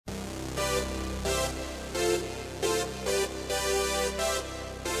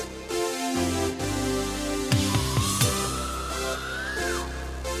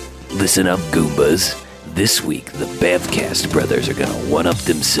Listen up, Goombas. This week, the Bamfcast brothers are gonna one-up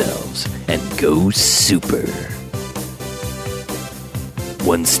themselves and go super.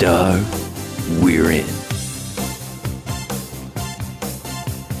 1 star, we're in.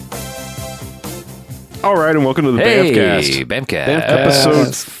 All right, and welcome to the Hey, Bamfcast. Bamfcast.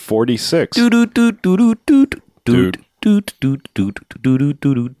 Episode 46.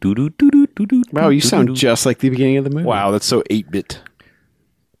 Wow, you sound just like the beginning of the movie. Wow, that's so 8-bit.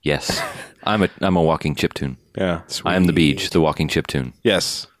 Yes, I'm a walking chiptune. Yeah. I am the Beach, the walking chiptune.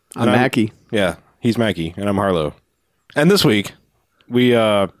 Yes. I'm And Mackie. Yeah, he's Mackie, and I'm Harlow. And this week, we,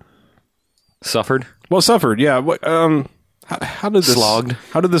 Suffered? suffered, yeah. How did this... Slogged?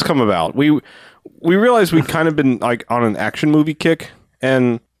 How did this come about? We realized we'd kind of been, like, on an action movie kick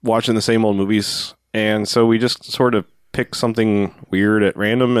and watching the same old movies, and so we just sort of picked something weird at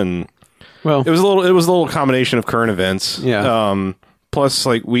random, and Well, it was a little combination of current events. Yeah. Plus,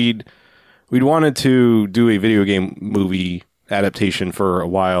 like we'd wanted to do a video game movie adaptation for a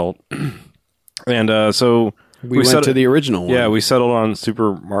while, and so we went to the original one. Yeah, we settled on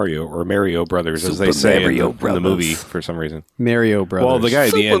Super Mario or Mario Brothers, as they say in the movie for some reason. Mario Brothers. Well, the guy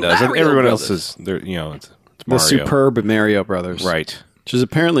at the end does. Mario Everyone Brothers. else is there. You know, it's the Mario. superb Mario Brothers. Right. Which is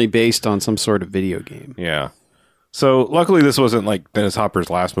apparently based on some sort of video game. Yeah. So luckily, this wasn't like Dennis Hopper's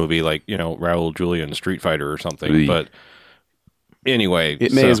last movie, like Raul Julia in Street Fighter or something. Oy. But anyway,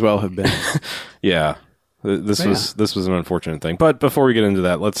 It may as well have been. Yeah, this was an unfortunate thing. But before we get into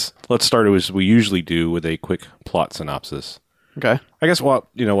that, let's start as we usually do with a quick plot synopsis. Okay. I guess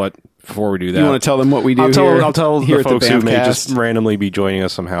you know what? Before we do that, You want to tell them what we do I'll here? tell here the at folks who may Bamfcast? just randomly be joining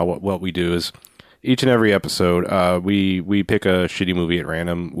us somehow what we do is each and every episode we pick a shitty movie at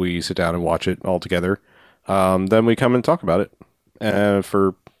random. We sit down and watch it all together. Then we come and talk about it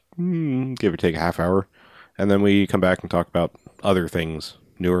for give or take a half hour, and then we come back and talk about other things,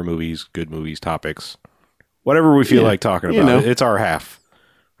 newer movies, good movies, topics, whatever we feel like talking about. you know. It's our half,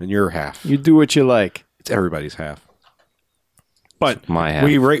 and your half. You do what you like. It's everybody's half. But My half.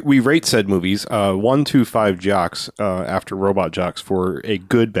 we rate said movies 1 to 5 jocks after Robot Jocks for a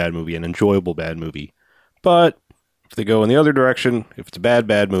good bad movie, an enjoyable bad movie. But if they go in the other direction, if it's a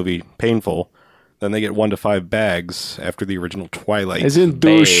bad movie, painful, then they get 1 to 5 bags after the original Twilight. As in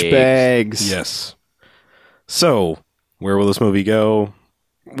douchebags. Yes. So, where will this movie go?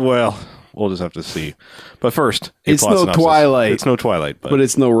 Well, we'll just have to see. But first, a It's plot no synopsis. Twilight. It's no Twilight, But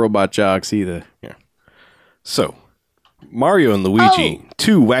it's no Robot Jocks either. So, Mario and Luigi,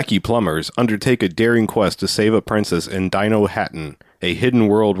 two wacky plumbers, undertake a daring quest to save a princess in Dino Hatton, a hidden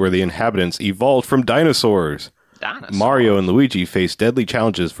world where the inhabitants evolved from dinosaurs. Mario and Luigi face deadly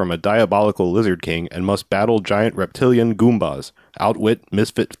challenges from a diabolical lizard king and must battle giant reptilian Goombas, outwit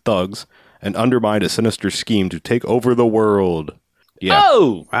misfit thugs, and undermine a sinister scheme to take over the world. Yeah.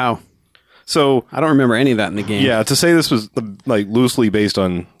 Oh! Wow. So, I don't remember any of that in the game. yeah, to say this was like loosely based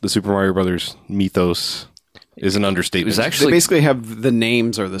on the Super Mario Brothers mythos is an understatement. It was They actually... basically have the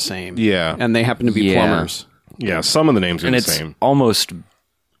names are the same. Yeah. And they happen to be Yeah. plumbers. Yeah, some of the names are And the it's same. almost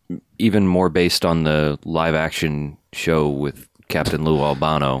even more based on the live-action show with Captain Lou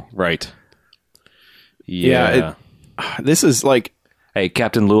Albano. Right. Yeah, This is like, Hey,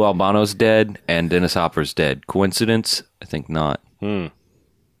 Captain Lou Albano's dead, and Dennis Hopper's dead. Coincidence? I think not.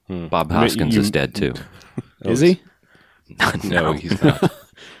 Bob Hoskins is dead, too. is he? No, he's not.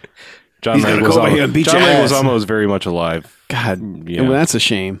 John He's gonna go over here and beat your ass. Leguizamo is very much alive. God, Yeah. well, that's a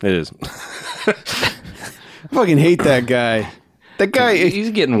shame. It is. I fucking hate that guy. That guy,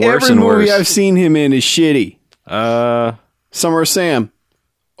 He's getting worse every and movie worse. I've seen him in is shitty. I'm Summer of Sam,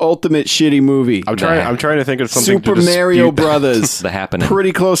 ultimate shitty movie. trying to think of something Super to dispute Mario that. Brothers, The Happening.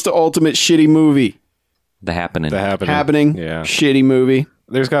 pretty close to ultimate shitty movie. The Happening. The happening. Happening, Yeah. shitty movie.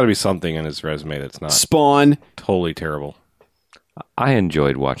 There's got to be something in his resume that's not Spawn, totally terrible. I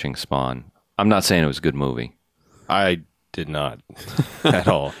enjoyed watching Spawn. I'm not saying it was a good movie. I did not at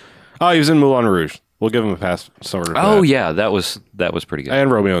all. Oh, he was in Moulin Rouge. We'll give him a pass. Sort of. Oh, that. yeah, that was pretty good.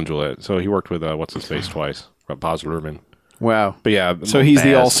 And Romeo and Juliet. So he worked with what's his face twice, Baz Luhrmann. wow. But yeah, So he's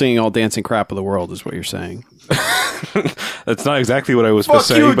the Baz. all-seeing, all-dancing crap of the world, is what you're saying. that's not exactly what I was Fuck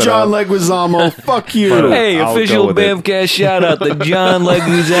saying. you, but, John Leguizamo. Fuck you. but, Hey, I'll official go with it. Bamcast shout out to John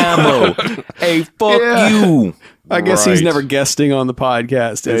Leguizamo. Hey, fuck Yeah. you. I guess he's Right. never guesting on the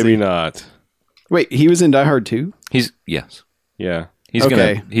podcast, is Maybe he? not. Wait, he was in Die Hard 2? Yes. Yeah, He's Okay.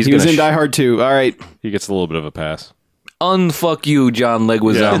 gonna he's he was gonna in Die Hard 2. All right. he gets a little bit of a pass. unfuck you, John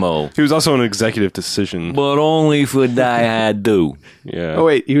Leguizamo. He was also an executive decision. But only for Die Hard 2. Yeah. Oh,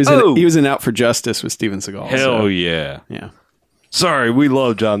 wait. He was Oh. in Out for Justice with Steven Seagal. Hell so, yeah. yeah. Sorry, we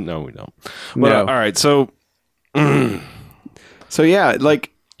love John. No, we don't. But, No. all right, so So, yeah,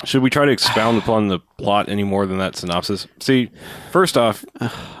 like, Should we try to expound upon the plot any more than that synopsis? See, first off,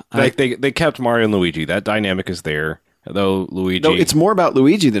 they kept Mario and Luigi. That dynamic is there, though Luigi. No, it's more about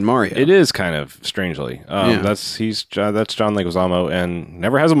Luigi than Mario. It is kind of strangely. That's John Leguizamo and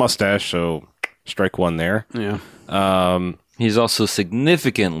never has a mustache, so strike one there. Yeah. He's also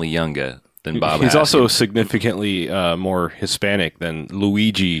significantly younger than Bob. He's Hoskins. also significantly more Hispanic than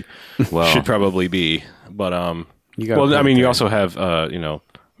Luigi should probably be. But You also have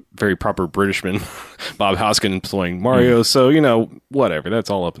very proper Britishman Bob Hoskins playing Mario, so whatever. That's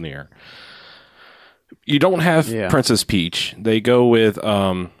all up in the air. You don't have Princess Peach. They go with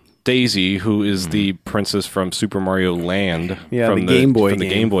Daisy, who is the princess from Super Mario Land. Yeah, from the Game Boy from the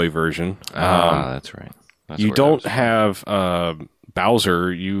game. Game Boy version. That's right. That's You where don't that was. have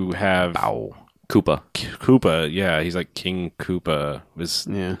Bowser. You have Koopa. Koopa. Yeah, he's like King Koopa. Is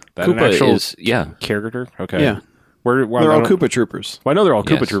that an Koopa actual is character? Okay. Yeah. Where They're all Koopa Troopers. Well, I know they're all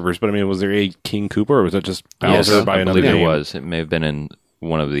Koopa Yes. Troopers, but I mean, was there a King Koopa, or was that just Yes, Bowser by I another believe name? it was. It may have been in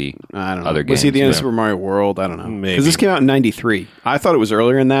one of the I don't know. other Was he games. the end of Yeah. Super Mario World? I don't know. Maybe. Because this came out in 93. I thought it was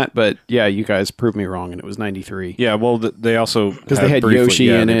earlier than that, but yeah, you guys proved me wrong, and it was 93. Yeah, well, they also because they had Yoshi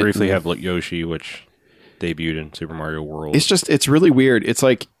in they it. briefly have like Yoshi, which debuted in Super Mario World. It's really weird. It's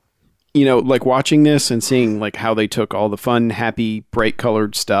like, like watching this and seeing like how they took all the fun, happy, bright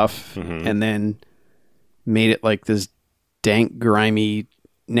colored stuff and then made it like this dank, grimy,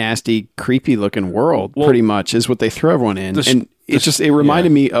 nasty, creepy looking world, pretty much is what they throw everyone in. And it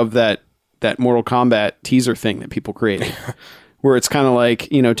reminded me of that Mortal Kombat teaser thing that people created. Where it's kind of like,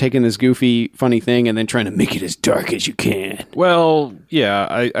 taking this goofy, funny thing and then trying to make it as dark as you can. Well,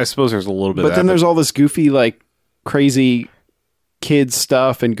 yeah, I suppose there's a little bit But of that. then there's all this goofy, like, crazy kids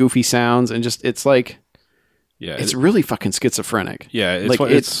stuff and goofy sounds and just, it's like, it's really fucking schizophrenic. Yeah, it's,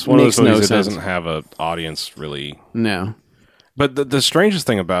 like, it's one of those makes no movies that sense. doesn't have an audience, really. No. But the strangest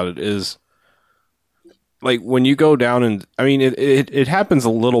thing about it is, like, when you go down and... I mean, it happens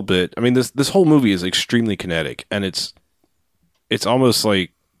a little bit. I mean, this whole movie is extremely kinetic, and it's almost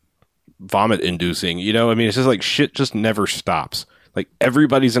like vomit-inducing, I mean, it's just like shit just never stops. Like,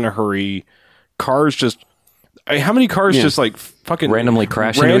 everybody's in a hurry. Cars just... I mean, how many cars just, like, fucking... Randomly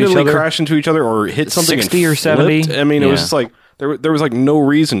crash into each other? Or hit something 60 and or 70? flipped. I mean, it was just like... There was, like, no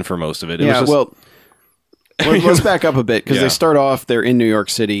reason for most of it. It was just, let's back up a bit because Yeah. they start off, they're in New York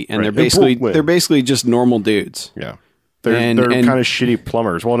City, and Right. they're basically just normal dudes. Yeah. They're And- kind of shitty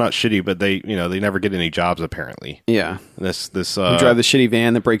plumbers. Well, not shitty, but they never get any jobs apparently. Yeah. This They drive the shitty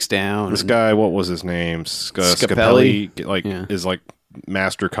van that breaks down. this guy, what was his name? Scapelli? Scapelli, is like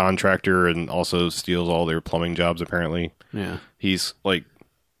master contractor and also steals all their plumbing jobs apparently. Yeah. He's like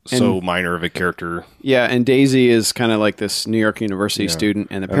so minor of a character. Yeah, and Daisy is kind of like this New York University student,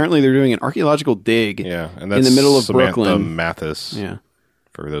 and apparently they're doing an archaeological dig Yeah, and that's in the middle of Samantha Brooklyn. Mathis. Yeah.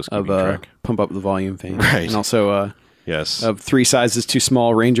 For those Of keeping track. Pump Up the Volume fame. Right. And also Yes. of 3 sizes too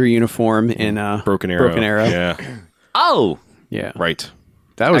small Ranger uniform in Broken Arrow. Broken Arrow. Yeah. Oh, Yeah. Right.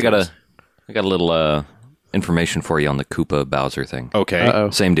 That was I got a little information for you on the Koopa Bowser thing. Okay. Uh-oh.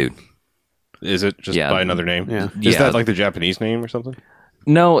 Same dude. Is it just by another name? Yeah. Is Yeah. that like the Japanese name or something?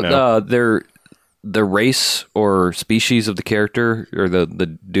 No. They're the race or species of the character or the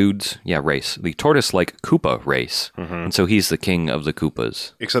dudes. Yeah, race. The tortoise-like Koopa race, and so he's the king of the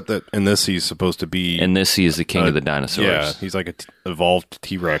Koopas. Except that in this he's supposed to be... In this, he is the king of the dinosaurs. Yeah, he's like an evolved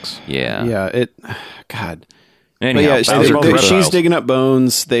T-Rex. Yeah. Yeah, God. Anyhow, But Bowser yeah, reptiles. she's digging up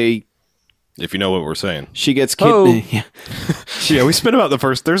bones. If you know what we're saying. She gets Oh. kidnapped. Yeah. Yeah, we spent about the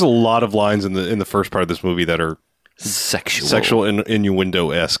first... There's a lot of lines in the first part of this movie that are sexual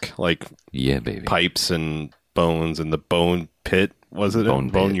innuendo-esque, like Yeah, baby. pipes and bones and the bone pit, was it? Bone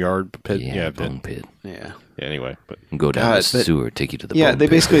pit. Boneyard pit? Yeah, pit. bone pit. Yeah. Yeah, anyway. But Go down God, the but- sewer, take you to the Yeah, bone they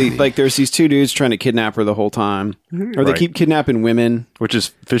pit, basically, baby. like, there's these 2 dudes trying to kidnap her the whole time. Or they Right. keep kidnapping women. which is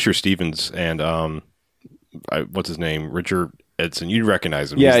Fisher Stevens and what's his name? Richard Edson. You'd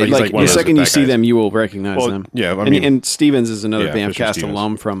recognize him. Yeah, he's like one the of those second you bad see guys. them, you will recognize Well, them. yeah, I mean- and Stevens is another Yeah, Bamcast Fisher Stevens.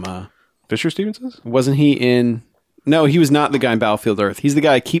 alum from... Fisher Stevens is? wasn't he in... No, he was not the guy in Battlefield Earth. He's the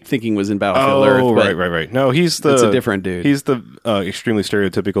guy I keep thinking was in Battlefield Earth. Oh, but right. No, he's the... It's a different dude. He's the extremely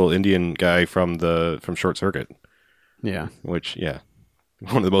stereotypical Indian guy from Short Circuit, Yeah. which, yeah,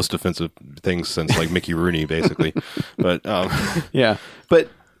 one of the most offensive things since, like, Mickey Rooney, basically. But, Yeah. But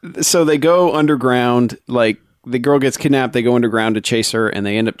so they go underground, like the girl gets kidnapped, they go underground to chase her, and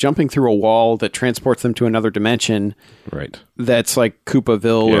they end up jumping through a wall that transports them to another dimension right. that's like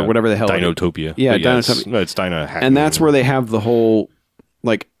Koopaville or whatever the hell. Dinotopia. Yeah, But Dinotopia. No, it's Dino Hatton. And that's where they have the whole,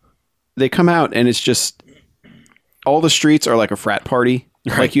 like, they come out and it's just, all the streets are like a frat party.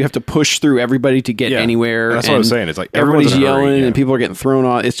 Like you have to push through everybody to get anywhere. That's what I was saying. It's like everybody's everyone's in a hurry, yelling and people are getting thrown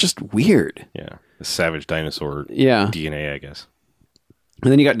off. It's just weird. Yeah, the savage dinosaur Yeah. DNA, I guess.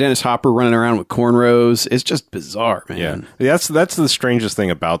 And then you got Dennis Hopper running around with cornrows. It's just bizarre, man. Yeah, that's the strangest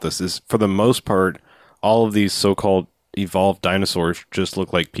thing about this is, for the most part, all of these so-called evolved dinosaurs just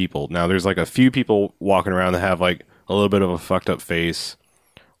look like people. Now, there's like a few people walking around that have like a little bit of a fucked up face,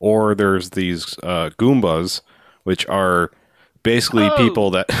 or there's these Goombas, which are basically people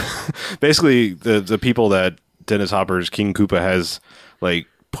that, basically the people that Dennis Hopper's King Koopa has like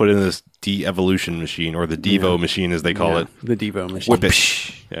put in this de-evolution machine, or the Devo machine as they call it. The Devo machine. Whip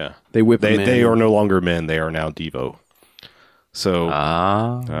it. Yeah. They whip them in. They are no longer men. They are now Devo. So,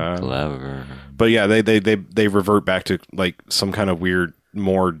 clever. but yeah, they revert back to like some kind of weird,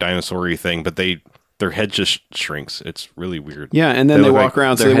 more dinosaur-y thing, but their head just shrinks. It's really weird. Yeah, and then they look walk like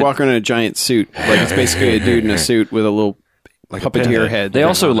around. So they walk around in a giant suit. Like it's basically a dude in a suit with a little like a puppeteer pinhead. head. They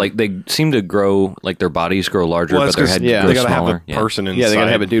also like they seem to grow like their bodies grow larger, Well, but their that's 'cause head they grows gotta smaller. have a person inside. yeah, they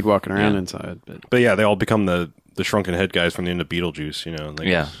gotta have a dude walking around inside. But yeah, they all become the shrunken head guys from the end of Beetlejuice. You know. Like,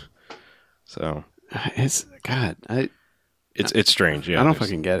 Yeah. So It's God. it's strange. Yeah. I don't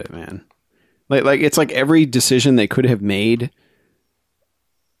fucking get it, man. Like it's like every decision they could have made,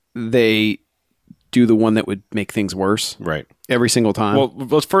 they do the one that would make things worse Right. every single time.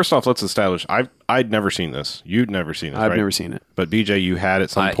 Well, first off, let's establish I'd never seen this. You'd never seen this. I've right? never seen it. But BJ, you had at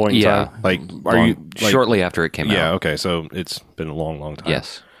some point in yeah. time. Like, are you like, shortly after it came Yeah. out? Okay. So it's been a long time.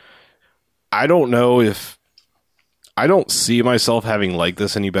 Yes. I don't know if I don't see myself having liked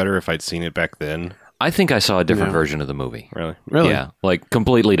this any better if I'd seen it back then. I think I saw a different No. version of the movie. Really? Really? Yeah, like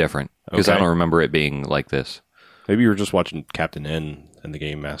completely different because I Okay. don't remember it being like this. Maybe you were just watching Captain N and the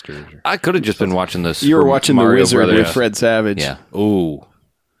Game Masters. I could have just been watching this. You were watching The Mario Wizard Brothers. with Fred Savage. Yeah, Ooh,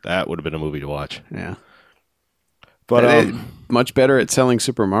 that would have been a movie to watch. Yeah. But They- much better at selling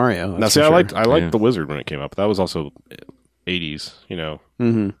Super Mario. now that's see, for I sure. liked Yeah. The Wizard when it came up. That was also 80s. You know.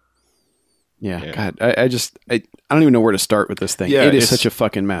 Mm-hmm. Yeah, God, I don't even know where to start with this thing. Yeah, it is it's- such a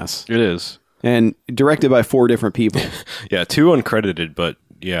fucking mess. It is. And directed by 4 different people. Yeah, 2 uncredited, but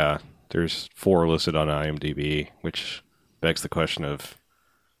yeah, there's 4 listed on IMDb, which begs the question of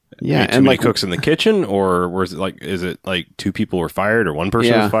Yeah, too and many like cooks in the kitchen, or was it like, is it like 2 people were fired or 1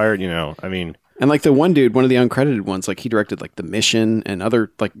 person Yeah. was fired? You know, I mean, and like the one dude, one of the uncredited ones, like he directed like The Mission and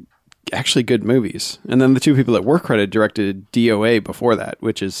other like actually good movies. And then the 2 people that were credited directed DOA before that,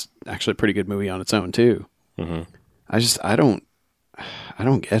 which is actually a pretty good movie on its own too. Mhm. I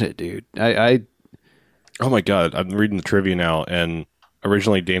don't get it, dude. I oh my god, I'm reading the trivia now, and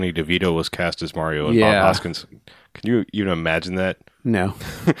originally Danny DeVito was cast as Mario, and Yeah. Bob Hoskins. Can you even imagine that? no.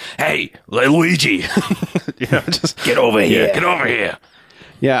 Hey, Luigi, just get over here, get over here,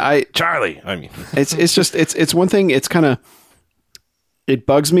 Yeah, Charlie. I mean, it's just it's one thing. It's kind of it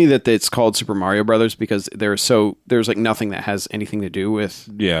bugs me that it's called Super Mario Brothers because there's like nothing that has anything to do with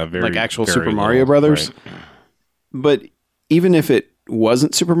yeah, very like actual very Super Mario little, Brothers. right. But even if it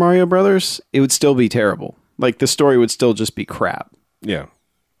wasn't Super Mario Brothers, it would still be terrible. Like the story would still just be crap. Yeah,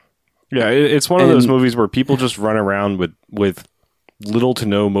 yeah. It's one of those movies where people just run around with little to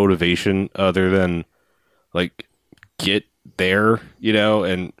no motivation other than like get there, you know,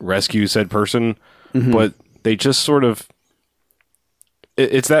 and rescue said person. But they just sort of.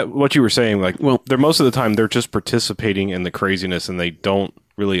 It's that what you were saying. Like, well, they're most of the time they're just participating in the craziness, and they don't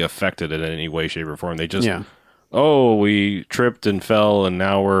really affect it in any way, shape, or form. They just, oh, we tripped and fell, and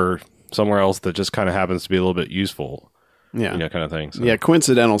now we're somewhere else that just kind of happens to be a little bit useful. Yeah, You know, kind of thing. So. yeah,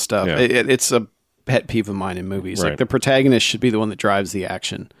 coincidental stuff. Yeah. It's a pet peeve of mine in movies. Right. Like the protagonist should be the one that drives the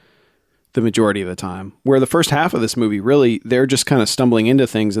action the majority of the time. Where the first half of this movie, really, they're just kind of stumbling into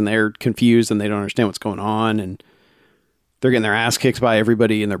things and they're confused and they don't understand what's going on and they're getting their ass kicked by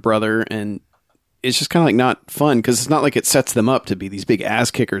everybody and their brother, and it's just kind of like not fun because it's not like it sets them up to be these big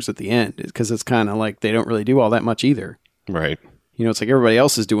ass kickers at the end, because it's kind of like they don't really do all that much either. Right. You know, it's like everybody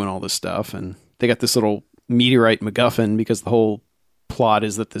else is doing all this stuff and they got this little meteorite MacGuffin because the whole plot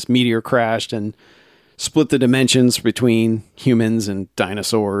is that this meteor crashed and split the dimensions between humans and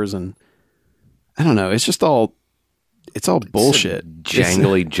dinosaurs, and I don't know, it's just all bullshit.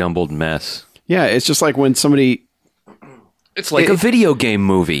 jangly, jumbled mess. Yeah, it's just like when somebody It's like a video game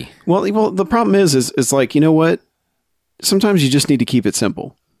movie. Well, the problem is like, you know what? Sometimes you just need to keep it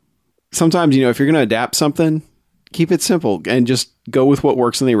simple. Sometimes, you know, if you're going to adapt something, keep it simple and just go with what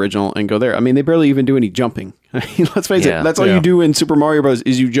works in the original and go there. I mean, they barely even do any jumping. Let's face it. That's all you do in Super Mario Bros.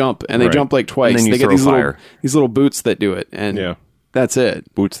 Is you jump, and they jump like twice. And then you they get throw these little boots that do it, and that's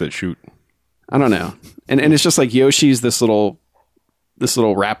it. Boots that shoot. I don't know. And it's just like Yoshi's this little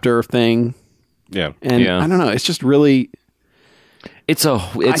raptor thing. Yeah. And I don't know. It's just really... It's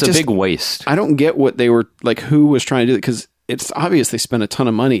a big waste. I don't get what they were like. Who was trying to do it? Because it's obvious they spent a ton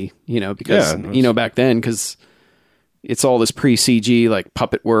of money. Because back then, because it's all this pre-CG like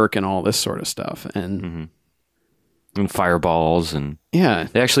puppet work and all this sort of stuff, and fireballs and yeah,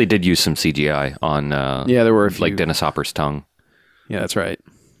 they actually did use some CGI on there were a few. like Dennis Hopper's tongue. Yeah, that's right.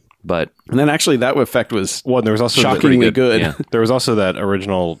 But and then actually that effect was there was also shockingly good. Yeah. There was also that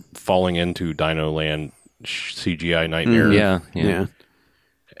original falling into Dino Land CGI nightmare. Yeah.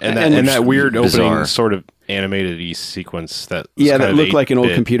 And that weird bizarre opening sort of animated sequence that that looked like an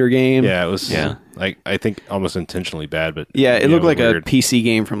old computer game. Yeah, it was like I think almost intentionally bad, but it looked like weird. a PC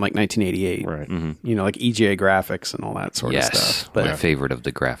game from like 1988. Right. Mm-hmm. Like EGA graphics and all that sort of stuff. But my favorite of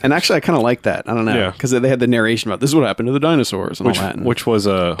the graphics. And actually, I kind of like that. I don't know because they had the narration about this is what happened to the dinosaurs and all that. Which was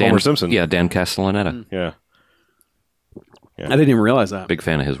Homer Simpson. Yeah, Dan Castellaneta. Yeah. I didn't even realize that. Big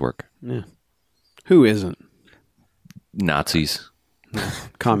fan of his work. Yeah. Who isn't? Nazis,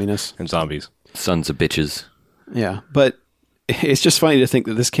 Communists, and zombies. sons of bitches. Yeah, but it's just funny to think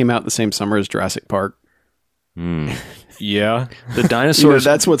that this came out the same summer as Jurassic Park. Yeah. The dinosaurs.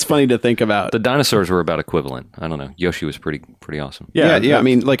 That's what's funny to think about. The dinosaurs were about equivalent. I don't know. Yoshi was pretty awesome. Yeah. I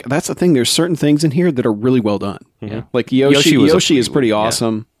mean, like that's the thing. There's certain things in here that are really well done. Yeah. Like Yoshi is pretty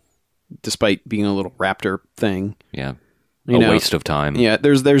awesome, despite being a little raptor thing. Yeah. You know, waste of time. Yeah,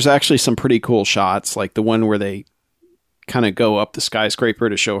 there's actually some pretty cool shots, like the one where they kind of go up the skyscraper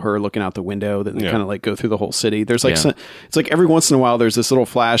to show her looking out the window, then they kind of like go through the whole city. There's like it's like every once in a while there's this little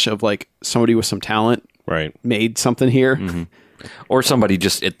flash of like somebody with some talent made something here. Mm-hmm. Or somebody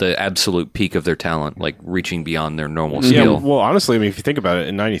just at the absolute peak of their talent, like reaching beyond their normal skill. Yeah, well, honestly, I mean, if you think about it,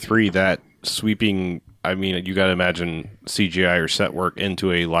 in '93, that sweeping, I mean, you got to imagine CGI or set work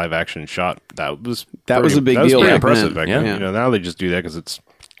into a live action shot. That was a big deal. Pretty back impressive then. back then. You know, now they just do that because it's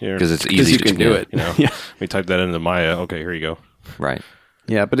easy you to can do it. You know, we type that into Maya. Okay, here you go. Right.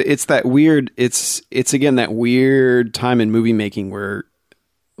 Yeah, but it's that weird. It's again that weird time in movie making where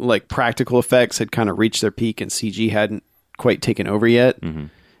like practical effects had kind of reached their peak and CG hadn't quite taken over yet, and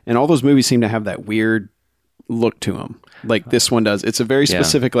all those movies seem to have that weird look to them. Like this one does. It's a very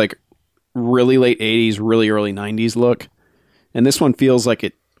specific, like really late '80s, really early '90s look, and this one feels like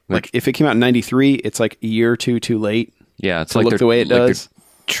it. Like if it came out in '93, it's like a year or two too late. Yeah, it's to like look the way it does. They're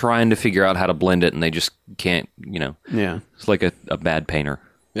trying to figure out how to blend it, and they just can't. You know. Yeah, it's like a bad painter.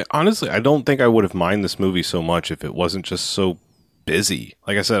 Yeah, honestly, I don't think I would have minded this movie so much if it wasn't just so busy.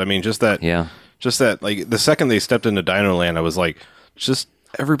 Like I said, I mean, just that. Yeah. Just that, like, the second they stepped into Dino Land, I was like, just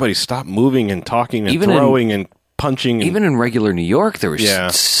everybody stop moving and talking and throwing and punching. Even in regular New York, there was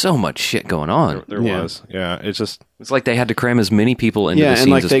so much shit going on. There was. Yeah, it's just... It's like they had to cram as many people into the scenes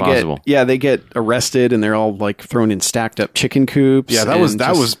like as possible. They get arrested and they're all, like, thrown in stacked up chicken coops. Yeah, that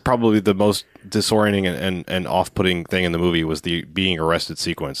was probably the most disorienting and off-putting thing in the movie was the being arrested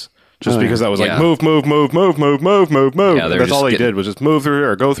sequence. Just because that was like, move. Yeah, that's all they did was just move through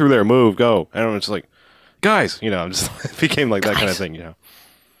here, go through there, move, go. And I'm just like, guys, you know, just it became like that kind of thing, you know.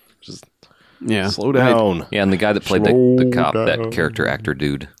 Just slow down. Yeah, and the guy that played the cop, that character actor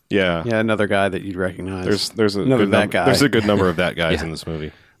dude. Yeah. Yeah, another guy that you'd recognize. There's a another good guy. There's a good number of that guys in this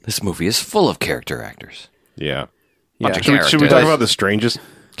movie. This movie is full of character actors. Yeah. Should we talk about the strangest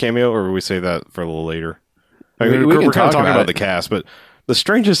cameo, or will we save that for a little later? I mean, we we're can kind of talk talking about about the cast, but the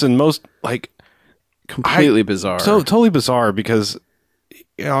strangest and most, like... completely bizarre. So totally bizarre because,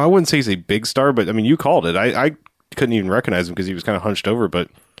 you know, I wouldn't say he's a big star, but I mean, you called it. I couldn't even recognize him because he was kind of hunched over, but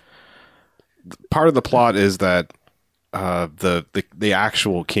part of the plot is that the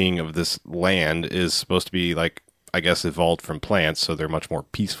actual king of this land is supposed to be, like, I guess, evolved from plants, so they're much more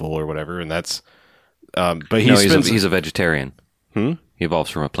peaceful or whatever, and that's... but he's a vegetarian. He evolves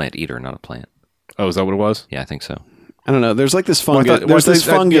from a plant eater, not a plant. Oh, is that what it was? Yeah, I think so. I don't know. There's like this fungus. There's this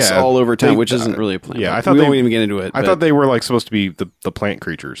fungus all over town, which isn't really a plant. Yeah, I thought we won't even get into it. I thought they were like supposed to be the plant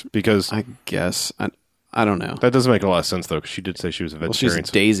creatures because I guess I don't know. That doesn't make a lot of sense though, because she did say she was a vegetarian. Well, she's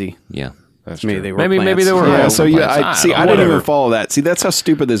a daisy. Yeah, that's maybe true. they were. Maybe they were. Yeah. So plants. I didn't even follow that. See, that's how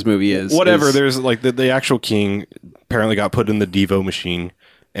stupid this movie is. Whatever. There's like the actual king apparently got put in the Devo machine,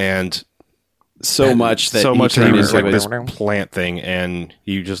 and so much that he was like this plant thing, and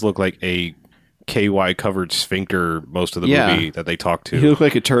you just look like a KY covered sphincter most of the movie that they talk to. He looked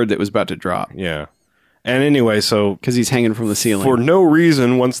like a turd that was about to drop. Yeah. And anyway, so because he's hanging from the ceiling for no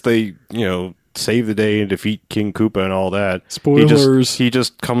reason, once they save the day and defeat King Koopa and all that, spoilers, he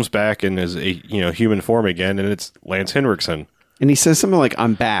just comes back and is a human form again, and it's Lance Henriksen, and he says something like,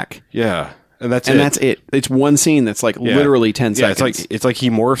 "I'm back." Yeah. And that's it. It's one scene that's like literally 10 seconds. It's like he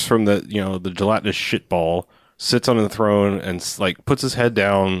morphs from the gelatinous shit ball, sits on the throne, and like puts his head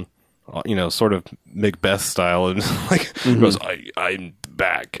down sort of Macbeth style, and like goes, I'm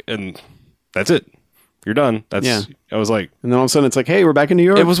back, and that's it. You're done. I was like, and then all of a sudden it's like, hey, we're back in New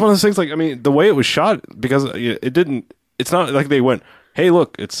York. it was one of those things. Like, I mean, the way it was shot, because it didn't. It's not like they went, hey,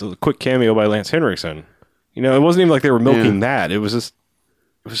 look, it's a quick cameo by Lance Henriksen. It wasn't even like they were milking that. It was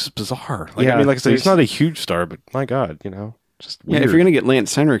just bizarre. Like, I mean, like I said, he's not a huge star, but my God, just weird. Yeah, if you're gonna get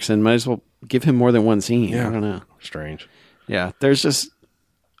Lance Henriksen, might as well give him more than one scene. Yeah. I don't know. Strange. Yeah, there's just,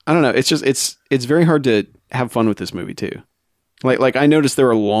 I don't know. It's just it's very hard to have fun with this movie too. Like I noticed there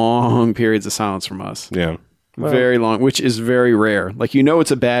were long periods of silence from us. Yeah. Very long, which is very rare. Like,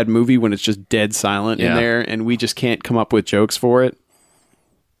 it's a bad movie when it's just dead silent in Yeah. there, and we just can't come up with jokes for it.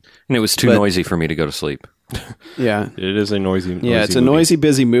 And it was too noisy for me to go to sleep. Yeah. It is a noisy Yeah, it's a movie. noisy,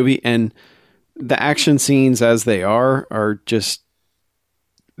 busy movie, and the action scenes as they are just,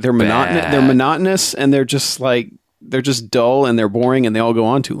 they're monotonous. Bad. They're monotonous, and they're just dull, and they're boring, and they all go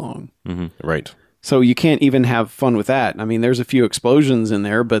on too long. Right. So you can't even have fun with that. I mean, there's a few explosions in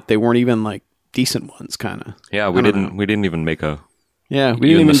there, but they weren't even like decent ones, kind of. Yeah, we didn't even make a. Yeah, we Even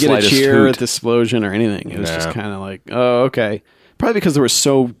didn't even the get a slightest cheer hoot. at the explosion or anything. It was just Nah. kind of like, oh, okay. Probably because there was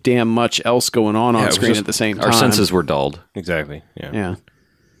so damn much else going on it was screen just- at the same time. Our senses were dulled. Exactly. Yeah. Yeah.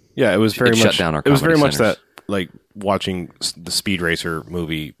 Yeah, it was very It much shut down our it was very comedy much centers. that like watching the Speed Racer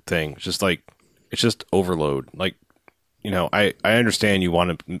movie thing. It's just like it's just overload. Like, I understand you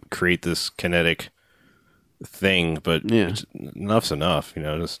want to create this kinetic thing, but Yeah. enough's enough.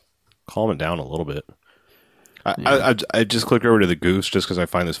 Just calm it down a little bit. I just clicked over to the Goose just because I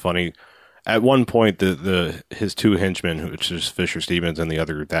find this funny. At one point, his two henchmen, which is Fisher Stevens and the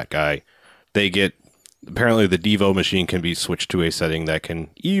other that guy, they get apparently the Devo machine can be switched to a setting that can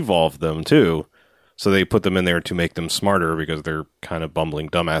evolve them too. So they put them in there to make them smarter because they're kind of bumbling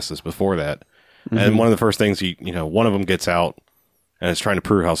dumbasses before that. And one of the first things one of them gets out and is trying to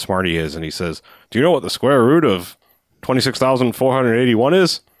prove how smart he is, and he says, "Do you know what the square root of 26,481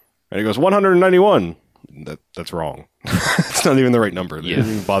 is?" And he goes, 191. That's wrong. It's not even the right number. They didn't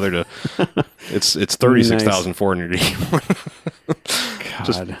even bother to. It's 36,481.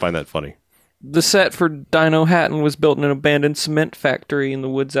 Just find that funny. The set for Dino Hatton was built in an abandoned cement factory in the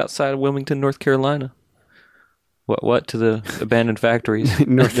woods outside of Wilmington, North Carolina. What to the abandoned factories?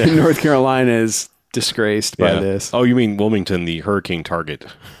 North Carolina is disgraced by this. Oh, you mean Wilmington, the hurricane target?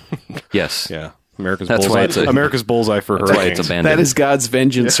 Yes. Yeah, America's That's why bullseye. it's America's bullseye for That's why hurricanes. it's abandoned. That is God's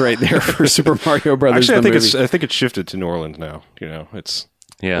vengeance right there for Super Mario Brothers. Actually, the I think it's shifted to New Orleans now. It's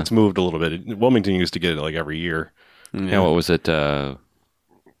Yeah. it's moved a little bit. Wilmington used to get it like every year. Yeah, what was it? Is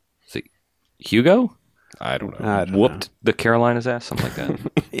it Hugo? I don't know. I don't Whooped the Carolinas ass? Something like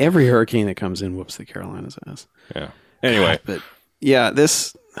that. Every hurricane that comes in whoops the Carolinas ass. Yeah. Anyway, But yeah,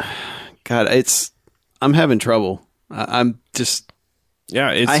 I'm having trouble. I'm just,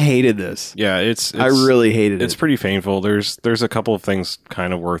 I hated this. it's I really hated It's it. pretty painful. There's a couple of things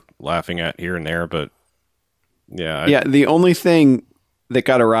kind of worth laughing at here and there, but yeah, The only thing that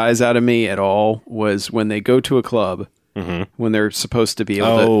got a rise out of me at all was when they go to a club when they're supposed to be able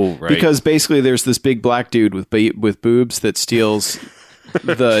Oh, to, right. because basically there's this big black dude with boobs that steals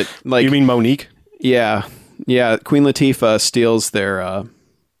the like. You mean Monique? Yeah. Queen Latifah steals their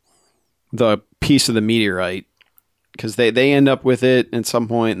the piece of the meteorite because they end up with it at some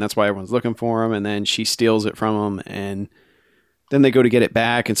point, and that's why everyone's looking for them. And then she steals it from them, and then they go to get it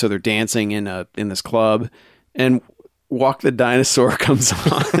back, and so they're dancing in this club, and Walk the Dinosaur comes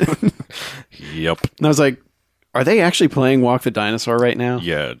on, Yep. and I was like, "Are they actually playing Walk the Dinosaur right now?"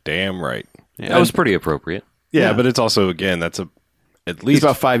 Yeah, damn right. Yeah. That was pretty appropriate. Yeah, but it's also again that's at least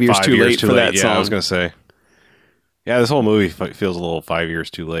about 5 years too late for that Yeah, I was song. gonna say. Yeah, this whole movie feels a little 5 years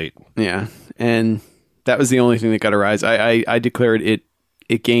too late. Yeah, and that was the only thing that got a rise. I declared it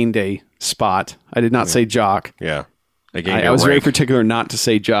gained a spot. I did not say jock. Yeah, I was very particular not to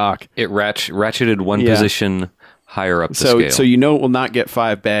say jock. It ratcheted one Yeah. position higher up the So scale. so you know it will not get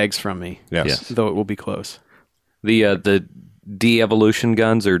 5 bags from me, Yes. Yes. though it will be close. The de-evolution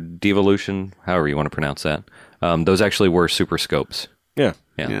guns, or devolution, however you want to pronounce that, those actually were super scopes. Yeah.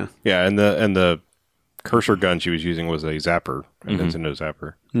 Yeah. Yeah. And the cursor gun she was using was a zapper, a Nintendo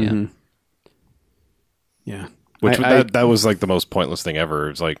zapper. Yeah. Yeah. Which I- that was like the most pointless thing ever.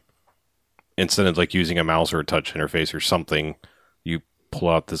 It's like instead of like using a mouse or a touch interface or something, you pull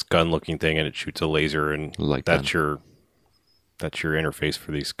out this gun looking thing and it shoots a laser, and Like that's your interface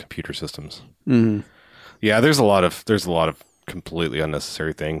for these computer systems. Mhm. Yeah, there's a lot of completely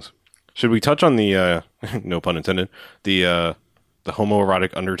unnecessary things. Should we touch on the no pun intended, the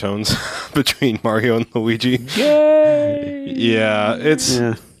homoerotic undertones between Mario and Luigi? Yay! Yeah, it's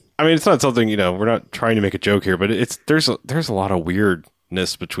Yeah. I mean, it's not something, we're not trying to make a joke here, but there's a lot of weird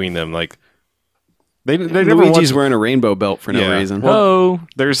ness between them. Like they never Luigi's once, wearing a rainbow belt for no reason. Oh,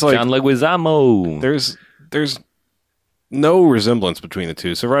 there's like John Leguizamo. there's no resemblance between the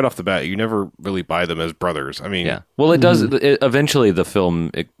two. So right off the bat, you never really buy them as brothers. I mean, Yeah. Well, it does. Eventually, the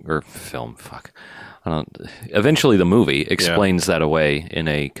eventually, the movie explains that away in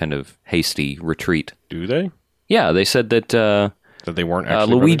a kind of hasty retreat. do they? Yeah, they said that That they weren't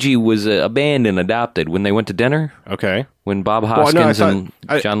actually Luigi was abandoned, adopted when they went to dinner. brothers? Okay. When Bob Well, Hoskins no, and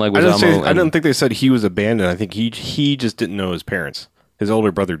John Leguizamo. I didn't think they said he was abandoned. I think he just didn't know his parents. His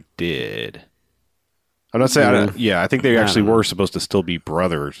older brother did. I'm not saying. I think they actually were supposed to still be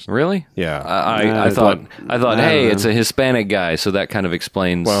brothers. Really? Yeah. I thought, hey, it's a Hispanic guy, so that kind of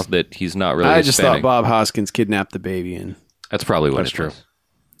explains that he's not really I just Hispanic. thought Bob Hoskins kidnapped the baby and That's probably what That's it true. was.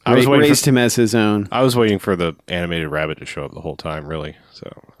 I was waiting raised him as his own. I was waiting for the animated rabbit to show up the whole time, really. So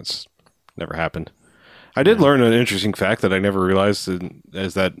that's never happened. I did learn an interesting fact that I never realized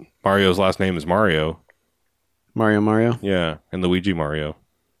is that Mario's last name is Mario. Mario. Yeah, and Luigi Mario,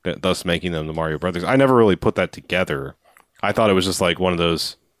 thus making them the Mario brothers. I never really put that together. I thought it was just like one of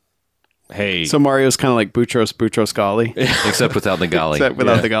those, hey. So Mario's kind of like Boutros Ghali, Except without the golly. except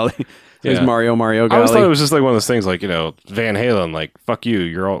without the Ghali. So he's Yeah. Mario I always thought it Ghali. was just like one of those things, like, Van Halen, like, fuck you,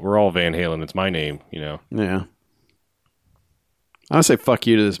 we're all Van Halen, it's my name, Yeah. I would say fuck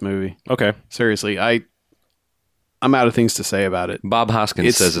you to this movie. Okay. Seriously, I'm out of things to say about it. Bob Hoskins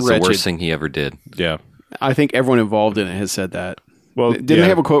It's says it's wretched. the worst thing he ever did. Yeah. I think everyone involved in it has said that. Well, Didn't they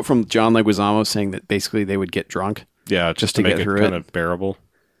have a quote from John Leguizamo saying that basically they would get drunk? Yeah, just to to make get it through kind it? of bearable.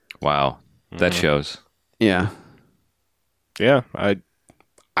 Wow. That shows. Yeah. Yeah, I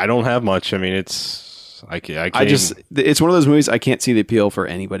don't have much. I mean, it's I can't. It's one of those movies I can't see the appeal for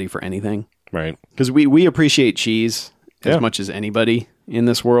anybody for anything. Right. Because we appreciate cheese as Yeah. much as anybody in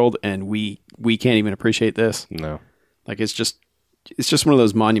this world, and we can't even appreciate this. No. Like it's just one of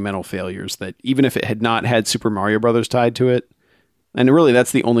those monumental failures that even if it had not had Super Mario Brothers tied to it, and really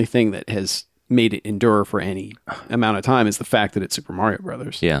that's the only thing that has made it endure for any amount of time is the fact that it's Super Mario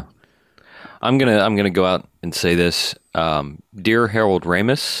Brothers. Yeah. I'm gonna go out and say this. Dear Harold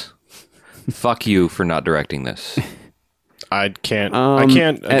Ramis, fuck you for not directing this. I can't at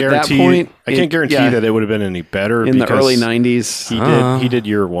that guarantee. point, I can't guarantee that it would have been any better In the because early 90s. He did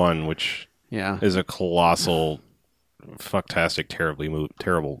Year One, which Yeah. is a colossal, fucktastic,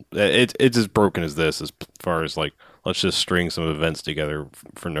 terrible. It's as broken as this, as far as like let's just string some events together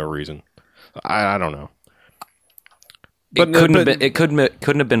for no reason. I don't know. It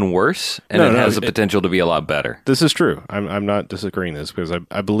couldn't have been worse, and it has the potential to be a lot better. This is true. I'm not disagreeing this because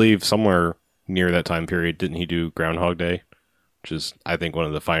I believe somewhere near that time period, didn't he do Groundhog Day, which is I think one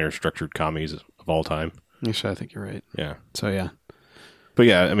of the finer structured comedies of all time. Actually, I think you're right. Yeah. So yeah, But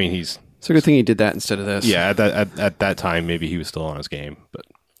yeah, I mean it's a good thing he did that instead of this. yeah at that time maybe he was still on his game. But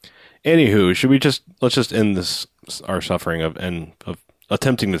anywho, let's just end this our suffering of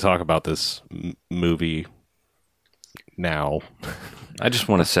attempting to talk about this movie now. I just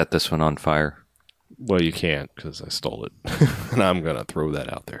want to set this one on fire. Well, you can't because I stole it, and I'm gonna throw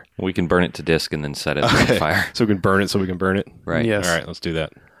that out there. We can burn it to disc and then set it on fire. So we can burn it. So we can burn it. Right. Yes. All right. Let's do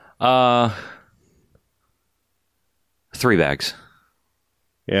that. 3 bags.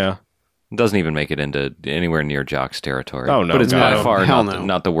 Yeah. Doesn't even make it into anywhere near Jock's territory. Oh, no, but it's by no. far Hell not, no.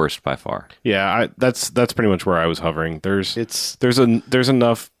 not the worst by far. Yeah. That's pretty much where I was hovering. There's It's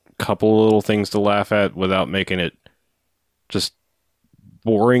enough couple little things to laugh at without making it just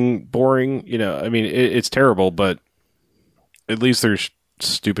boring. I mean, it's terrible, but at least there's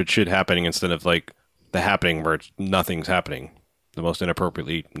stupid shit happening instead of like the happening where nothing's happening. The most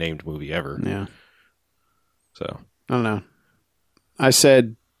inappropriately named movie ever. yeah. So I don't know. I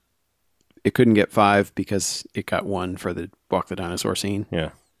said it couldn't get 5 because it got 1 for the Walk the Dinosaur scene. yeah.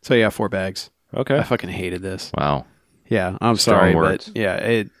 So yeah, 4 bags. Okay. I fucking hated this. Wow. Yeah, I'm Strong sorry, words. but yeah,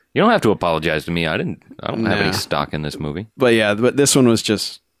 You don't have to apologize to me. I don't have Nah. any stock in this movie. but this one was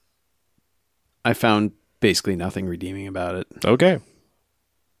just I found basically nothing redeeming about it. Okay.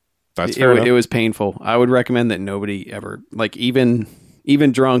 That's fair enough. It was painful. I would recommend that nobody ever like even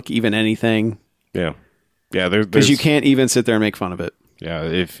drunk, even anything, Yeah. Yeah. There's because you can't even sit there and make fun of it, Yeah.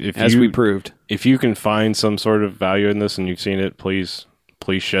 If as we proved. if you can find some sort of value in this and you've seen it, please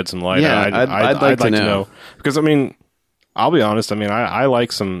shed some light. Yeah, I'd like to know. Because I mean, I'll be honest. I mean, I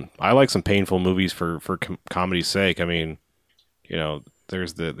like some painful movies for comedy's sake. I mean,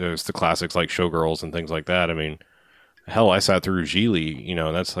 there's the classics like Showgirls and things like that. I mean, hell, I sat through Geely.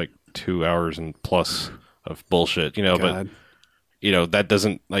 That's like 2 hours and plus of bullshit. God. But that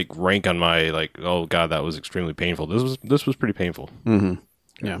doesn't like rank on my like, oh god, that was extremely painful. This was pretty painful. Mm-hmm.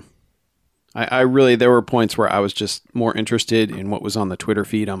 Yeah. I really, there were points where I was just more interested in what was on the Twitter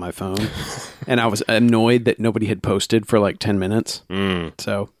feed on my phone. And I was annoyed that nobody had posted for like 10 minutes.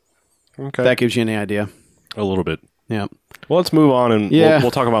 So Okay. that gives you any idea. A little bit. Yeah. Well, let's move on, and Yeah. we'll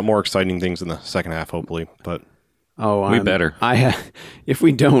talk about more exciting things in the second half, hopefully. But Oh, We better. If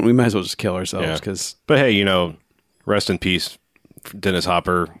we don't, we might as well just kill ourselves Yeah. because but hey, rest in peace, Dennis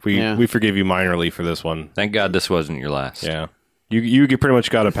Hopper. We forgive you minorly for this one. Thank God this wasn't your last. Yeah, you pretty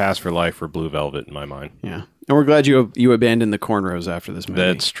much got a pass for life for Blue Velvet in my mind. yeah, and we're glad you abandoned the cornrows after this movie.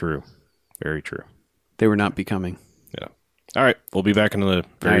 That's true. Very true. They were not becoming. Yeah. All right, we'll be back in a very,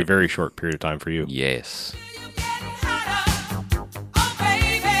 All right. very short period of time for you. Yes.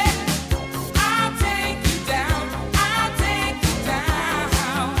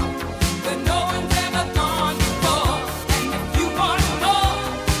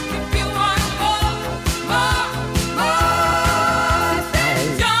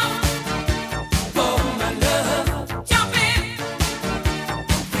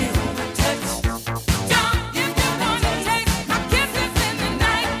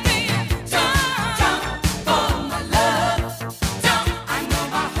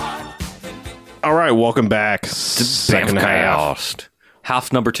 All right, welcome back. Second half. Chaos.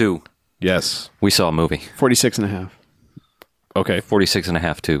 Half number 2. Yes. We saw a movie. 46 and a half. Okay. 46 and a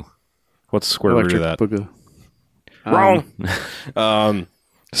half, too. What's the square root of that? Boogaloo. Wrong.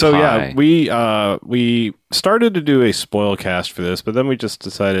 So Hi. yeah, we started to do a spoil cast for this, but then we just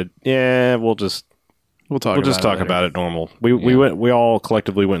decided, we'll just We'll talk about it normal. We all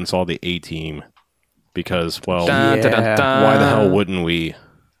collectively went and saw the A-Team because, well, Dun, dun, dun, Yeah. dun. why the hell wouldn't we?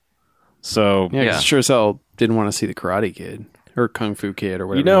 So Yeah, 'cause Yeah. sure as hell didn't want to see the Karate Kid or Kung Fu Kid or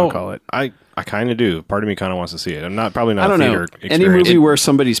whatever you want to call it. I kind of do. Part of me kind of wants to see it. I'm probably not I don't a know. theater Any experience. movie where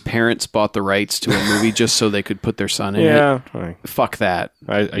somebody's parents bought the rights to a movie just so they could put their son in Yeah, it. Fuck that.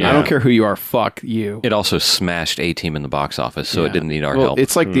 I I don't care who you are. Fuck you. It also smashed A-Team in the box office, so it Yeah. didn't need our Well, help.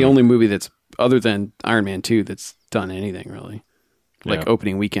 It's like the only movie that's, other than Iron Man 2, that's done anything really. Like Yeah.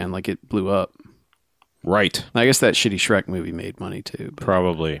 opening weekend, like it blew up. Right, I guess that shitty Shrek movie made money too. But,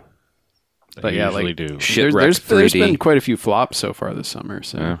 probably. but They yeah, usually like do. Shipwreck there's 3D. been quite a few flops so far this summer.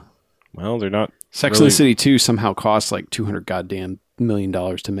 So Yeah. Well, they're not. Sex really- and the City 2 somehow cost like $200 goddamn million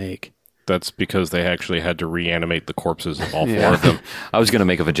to make. That's because they actually had to reanimate the corpses of all four Yeah. of them. I was going to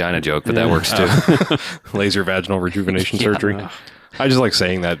make a vagina joke, but that works too. Laser vaginal rejuvenation surgery. I just like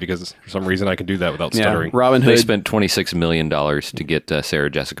saying that because for some reason I can do that without Yeah, stuttering. Robin They Hood. spent $26 million to get Sarah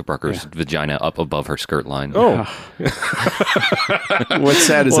Jessica Parker's vagina up above her skirt line. Oh, What's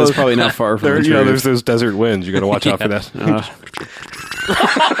sad is that's probably not far from there, the you know, truth. there's those desert winds. You got to watch out for that.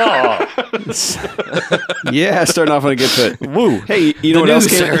 Yeah, starting off on a good foot. Woo! Hey, you know what else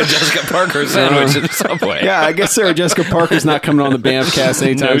came? Sarah Jessica Parker sandwich in the Subway. Yeah, I guess Sarah Jessica Parker's not coming on the Bamfcast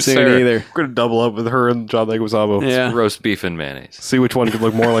anytime No, soon sir. either. We're gonna double up with her and John Leguizamo. Yeah. Roast beef and mayonnaise. See which one can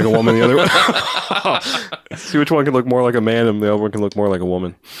look more like a woman. The other one. See which one can look more like a man, and the other one can look more like a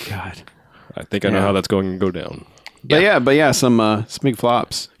woman. God. I think I know Yeah. how that's going to go down. But yeah, some big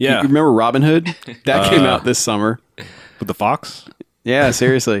flops. Yeah. You remember Robin Hood? That came out this summer. With the fox. Yeah,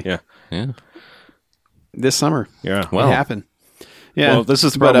 seriously. Yeah. Yeah. This summer. Yeah. Well, It happened. Yeah. Well, this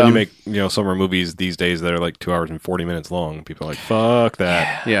is the but, problem when you make summer movies these days that are like 2 hours and 40 minutes long. People are like, fuck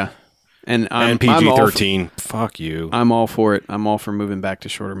that. Yeah. And I'm And I'm all for- PG-13. Fuck you. I'm all for it. I'm all for moving back to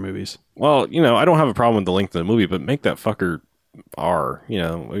shorter movies. Well, I don't have a problem with the length of the movie, but make that fucker R. We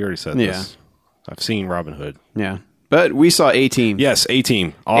already said this. I've seen Robin Hood. Yeah. But we saw A-Team. Yes,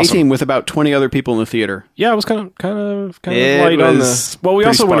 A-Team. Awesome. A-Team with about 20 other people in the theater. Yeah, it was kind of It light on was the. Well, we pretty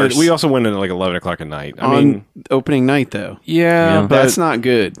also sparse. went in at like 11 o'clock at night. I On mean, opening night, though. yeah, but That's not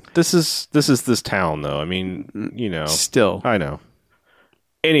good. this is this town though. I mean, Still. I know.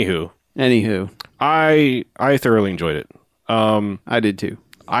 Anywho, Anywho, I thoroughly enjoyed it. I did too.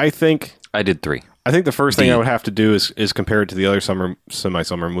 I think I did 3. the first thing I would have to do is compare it to the other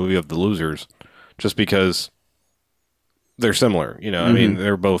semi-summer movie of The Losers, just because they're similar. I mean,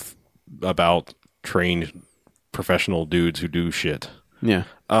 they're both about trained professional dudes who do shit. Yeah.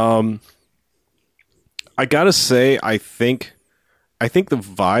 I gotta say, I think the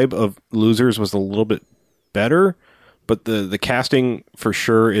vibe of Losers was a little bit better, but the casting for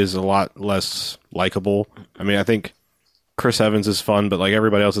sure is a lot less likable. I mean, I think Chris Evans is fun, but like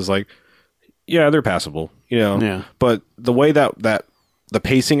everybody else is like, yeah, they're passable, Yeah. But the way that the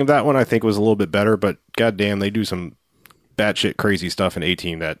pacing of that one, I think, was a little bit better. But goddamn, they do some batshit crazy stuff in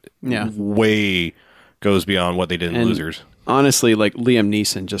 18 that way goes beyond what they did in And Losers. Honestly, like Liam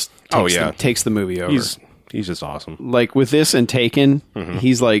Neeson just takes the movie over. He's just awesome. Like with this and Taken,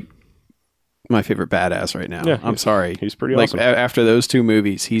 he's like my favorite badass right now. Yeah, I'm sorry. he's pretty awesome. After those two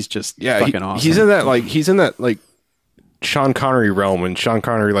movies, he's just fucking awesome. He's in that like Sean Connery realm, and Sean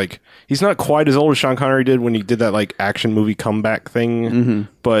Connery, like, he's not quite as old as Sean Connery did when he did that like action movie comeback thing,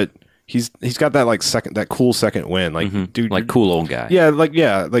 but he's got that like cool second win, like dude, like cool old guy. yeah,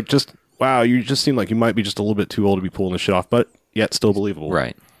 like just wow, you just seem like you might be just a little bit too old to be pulling this shit off, but yet still believable,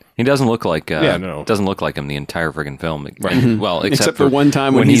 Right. He doesn't look like no. doesn't look like him the entire friggin' film. And, well, Except for one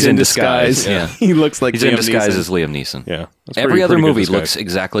time when he's in disguise. Yeah. He looks like He's Liam in disguise Neeson. as Liam Neeson. Yeah, that's Every other pretty good movie disguise. looks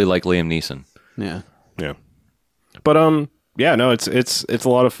exactly like Liam Neeson. Yeah. Yeah, but yeah, no, it's a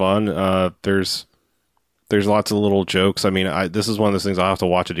lot of fun. There's lots of little jokes. I mean, this is one of those things I'll have to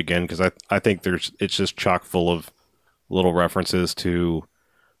watch it again because I think it's just chock full of little references to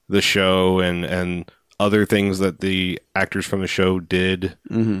the show and other things that the actors from the show did.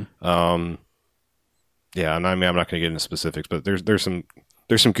 Yeah, and I mean, I'm not going to get into specifics, but there's some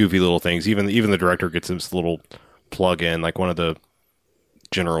goofy little things. Even the director gets this little plug in, like one of the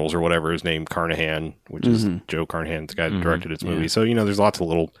generals or whatever is named Carnahan, which is Joe Carnahan, the guy that directed its movie. So there's lots of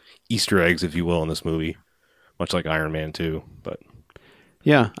little Easter eggs, if you will, in this movie, much like Iron Man 2. But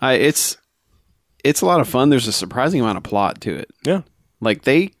Yeah, it's a lot of fun. There's a surprising amount of plot to it. yeah, Like,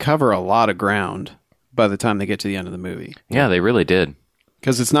 they cover a lot of ground by the time they get to the end of the movie. Yeah, they really did.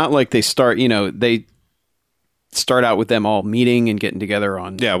 Because it's not like they start out with them all meeting and getting together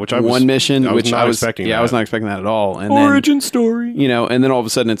on which one mission. I was which not expecting. Yeah, that. I was not expecting that at all. And Origin story. then, and then all of a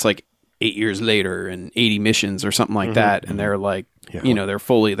sudden it's like 8 years later and 80 missions or something like that, and they're like,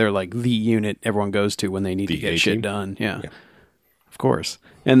 they're like the unit everyone goes to when they need to get shit A-team? done. Yeah, of course.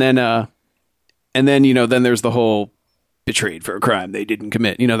 And then then there's the whole betrayed for a crime they didn't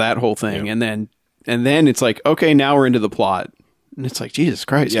commit. That whole thing, and then it's like, okay, now we're into the plot. And it's like, Jesus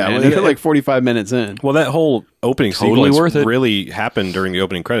Christ, Yeah, man. well, They're like 45 minutes in. Well, that whole opening Totally sequence worth it. really happened during the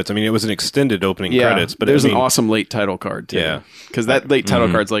opening credits. I mean, it was an extended opening Yeah, credits, but there's I mean, an awesome late title card, too. Yeah. Because that late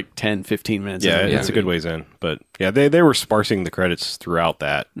title card's like 10, 15 minutes yeah, in. it's a good ways in. But yeah, they were sparsing the credits throughout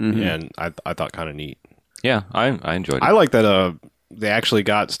that, and I thought kind of neat. Yeah, I enjoyed it. I like that they actually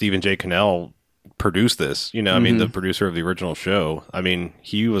got Stephen J. Cannell produce this. I mean, the producer of the original show. I mean,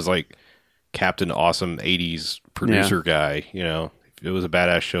 he was like Captain Awesome 80s producer guy. If it was a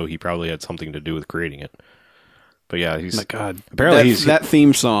badass show, he probably had something to do with creating it. But yeah, he's My God. apparently that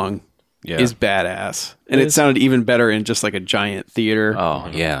theme song yeah. is badass. And it sounded even better in just like a giant theater. Oh,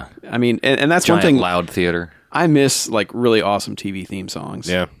 yeah. I mean, and that's Giant one thing loud theater. I miss, like really awesome TV theme songs.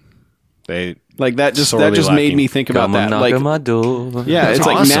 Yeah, they Like that just sorely made lacking. me think about Come and that. knock Like, on my door. yeah, That's it's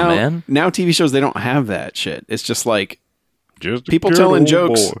like awesome, now, man. now TV shows, they don't have that shit. It's just like just a people good telling old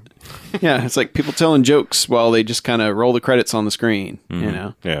jokes. boy. Yeah, it's like people telling jokes while they just kind of roll the credits on the screen.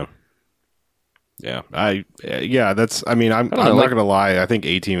 Yeah. That's. I mean, I'm know, not like- gonna lie. I think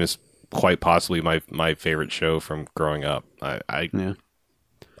A-Team is quite possibly my favorite show from growing up. I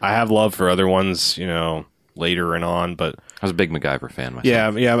have love for other ones, later and on, but I was a big MacGyver fan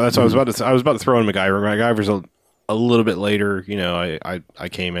myself. yeah. That's what I was about to. I was about to throw in MacGyver. MacGyver's a little bit later. I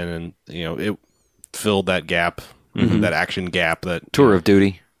came in and it filled that gap, that action gap. That Tour of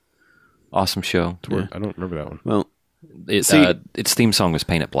Duty. Awesome show. I don't remember that one. Well, Its theme song was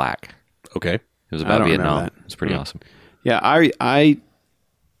Paint It Black. Okay. It was I about don't remember Vietnam. that. It's pretty awesome. yeah,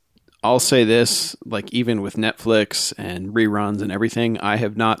 I'll say this, like even with Netflix and reruns and everything, I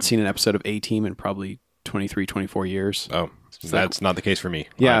have not seen an episode of A-Team in probably 23, 24 years. Oh, that's not the case for me.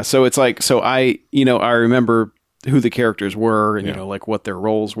 Yeah, so it's like, I remember who the characters were and, like what their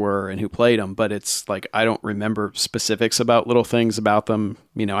roles were and who played them, but it's like, I don't remember specifics about little things about them.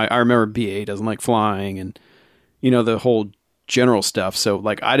 I remember BA doesn't like flying and, the whole general stuff. So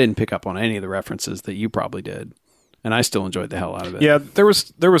like, I didn't pick up on any of the references that you probably did. And I still enjoyed the hell out of it. Yeah, there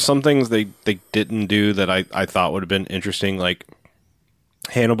was some things they didn't do that I thought would have been interesting. Like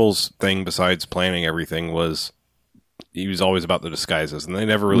Hannibal's thing, besides planning everything, was he was always about the disguises, and they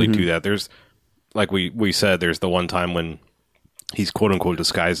never really do that. There's like we said, there's the one time when he's quote unquote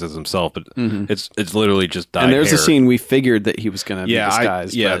disguised as himself, but it's literally just dyed And there's hair. a scene we figured that he was going to be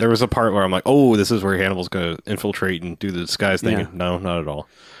disguised. yeah. but- There was a part where I'm like, oh, this is where Hannibal's going to infiltrate and do the disguise thing. Yeah. No, not at all.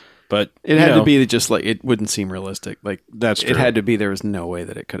 But It had to be just like, it wouldn't seem realistic. Like That's It true. had to be, there was no way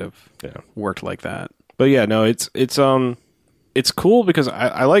that it could have Yeah. worked like that. But yeah, no, it's cool because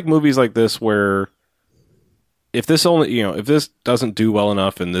I like movies like this where if this doesn't do well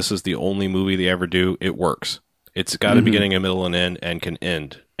enough and this is the only movie they ever do, it works. It's got a beginning, a middle, and end, and can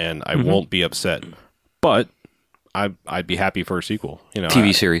end, and I won't be upset. But I'd be happy for a sequel.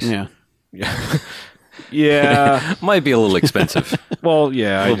 TV series. Yeah. Yeah. Might be a little expensive. Well,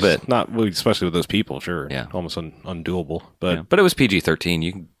 yeah, A little bit. Not especially with those people. Sure. Yeah. Almost undoable. But Yeah. But it was PG-13.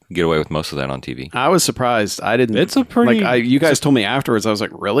 You get away with most of that on TV. I was surprised. I didn't. It's a pretty- you guys told me afterwards. I was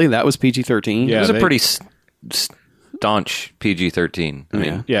like, really? That was PG-13? Yeah. It was a they- pretty staunch PG-13. I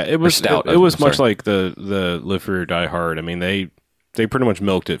mean, Yeah, it was stout, it was I'm much sorry. like the Live Free or Die Hard. I mean, they pretty much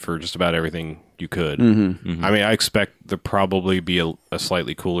milked it for just about everything you could. Mm-hmm. I mean, I expect there probably be a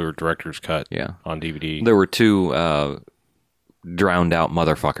slightly cooler director's cut Yeah. on DVD. there were two drowned out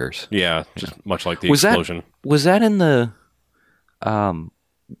motherfuckers. Yeah, just much like the Was explosion. was that in the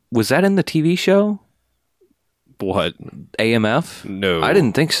was that in the TV show What? AMF? No. I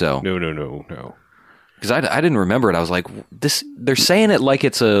didn't think so. No. Because I didn't remember it. I was like, this. They're saying it like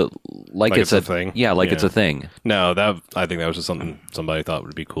it's a it's a thing? Yeah, like it's Yeah. a thing. No, I think that was just something somebody thought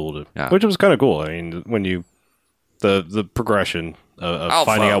would be cool to, Yeah. which was kind of cool. I mean, when you the progression of Alpha.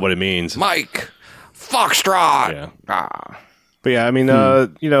 finding out what it means. Mike Foxtrot. Yeah. Ah. But yeah, I mean,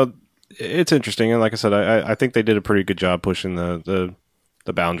 it's interesting, and like I said, I think they did a pretty good job pushing the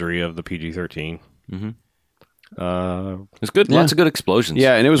boundary of the PG-13. It's good. Yeah. Lots of good explosions.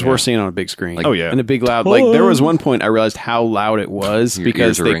 Yeah, and it was worth seeing on a big screen. Oh, yeah. And a big loud. Like, there was one point I realized how loud it was Your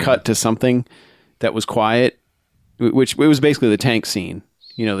because ears are they ringing. cut to something that was quiet, which it was basically the tank scene,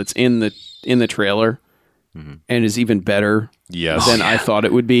 that's in the trailer and is even better Yes. than I thought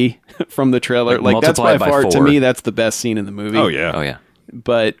it would be from the trailer. Like, Like, that's by multiply by far, to 4. me, that's the best scene in the movie. Oh yeah. Oh yeah.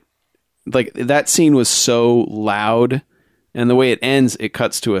 But, like, that scene was so loud, and the way it ends, it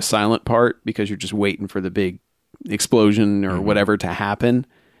cuts to a silent part because you're just waiting for the big explosion or whatever to happen.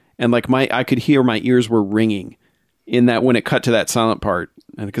 And like I could hear my ears were ringing in that when it cut to that silent part,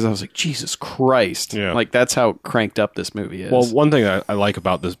 and because I was like, Jesus Christ. Yeah. Like, that's how cranked up this movie is. Well, one thing I like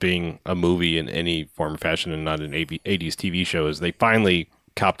about this being a movie in any form or fashion and not an 80s TV show is they finally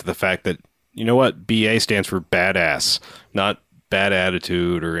copped the fact that, you know what, BA stands for badass, not bad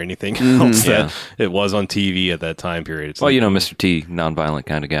attitude or anything else Yeah. that it was on TV at that time period. It's Well, like, Mr. T, nonviolent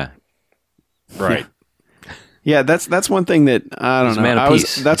kind of guy. right. yeah, that's one thing that I don't He's a know. man of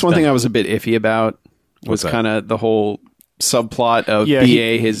peace. That's He's one thing done. I was a bit iffy about. What's Was that? kind of the whole subplot of Yeah,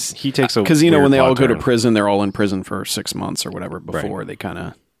 BA. he takes a because weird when they all plot go to turn. prison, they're all in prison for 6 months or whatever before they kind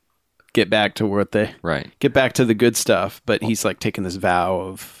of get back to what they Right. get back to the good stuff. But he's like taking this vow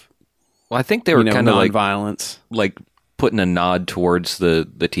of Well, I think they were kind of nonviolence. like putting a nod towards the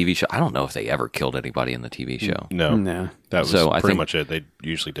TV show. I don't know if they ever killed anybody in the TV show. No. No. That was So I pretty think- much it. They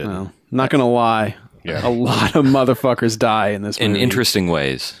usually did. Well, not gonna lie, Yeah. a lot of motherfuckers die in this In movie. interesting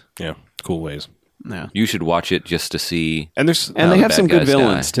ways. Yeah. Cool ways. Yeah. You should watch it just to see. And there's And they the have bad some good guys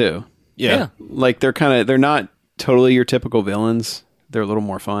villains die. too. yeah. Like they're not totally your typical villains. They're a little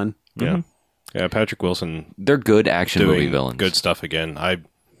more fun. Yeah. Yeah, Patrick Wilson They're good action movie doing villains. good stuff again. I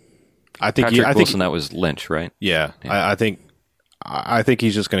think Patrick I think Wilson, that was Lynch, right? yeah, I think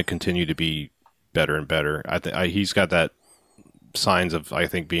he's just going to continue to be better and better. He's got that signs of I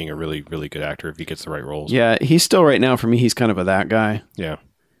think being a really really good actor if he gets the right roles. Yeah, he's still right now for me. He's kind of that guy. Yeah.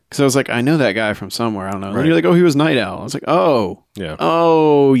 Because I was like, I know that guy from somewhere. I don't know. And Right. you're like, oh, he was Night Owl. I was like, oh, Yeah.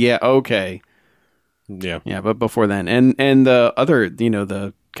 yeah, okay, Yeah. yeah. But before then, and the other,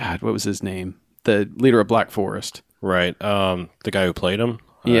 the God, what was his name? The leader of Black Forest. Right. The guy who played him.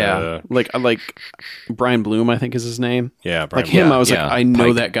 Yeah, like Brian Bloom, I think is his name. Yeah. Like Brian him, Yeah, I was yeah, like, I know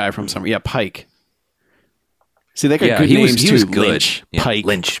Pike. that guy from somewhere. Yeah, Pike. See, they got Yeah, good he names was too. good. Lynch, Yeah, Pike.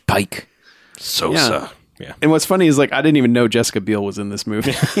 Lynch, Pike. Sosa. Yeah. And what's funny is like I didn't even know Jessica Biel was in this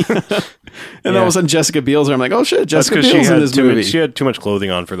movie, and all of a sudden Jessica Biel's there. I'm like, oh shit, That's Jessica because Biel's in this movie. she had too much clothing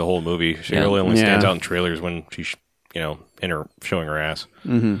on for the whole movie. She Yeah. really only stands Yeah. out in trailers when she's in her showing her ass.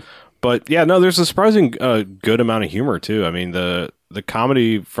 Mm-hmm. But yeah, no, there's a surprising good amount of humor too. I mean the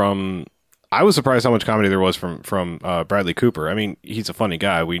comedy from I was surprised how much comedy there was from Bradley Cooper. I mean he's a funny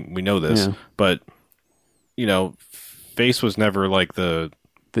guy. We know this, Yeah. but Face was never like the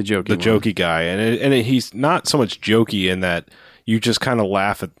jokey, jokey guy, and he's not so much jokey in that you just kind of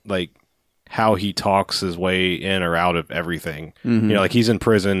laugh at like how he talks his way in or out of everything. Mm-hmm. Like he's in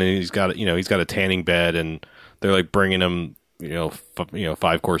prison and he's got a tanning bed, and they're like bringing him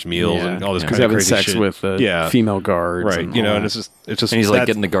 5-course meals and all this because kind of having crazy sex shit. with the female guards, right? and And all it's just And he's like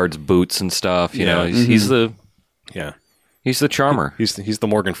getting the guards boots and stuff. You know, Yeah. he's the yeah. he's the charmer. He's the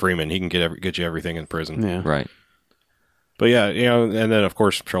Morgan Freeman. He can get you everything in prison. yeah. Right. But yeah, and then of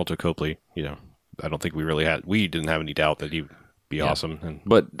course Charlton Copley. I don't think we didn't have any doubt that he'd be awesome. And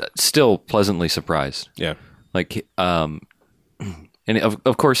But still pleasantly surprised. yeah, Like, and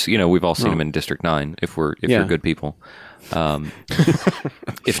of course, we've all seen him in District 9 if we're Yeah. good people.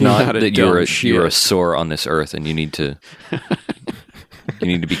 If not, Not a that you're dumb a shit. sore on this earth and you need to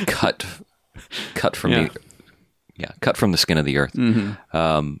be cut from Yeah. cut from the skin of the earth.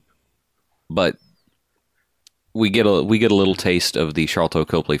 Mm-hmm. But we get a little taste of the Sharlto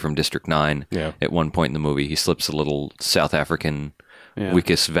Copley from District 9 Yeah. at one point in the movie. He slips a little South African Yeah.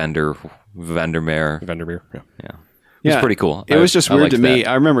 Wikus Vandermeer. Vandermeer. Yeah. Yeah. It was pretty cool. It was just weird liked to me. that.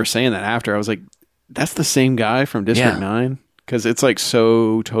 I remember saying that after. I was like, that's the same guy from District Yeah. 9? Because it's like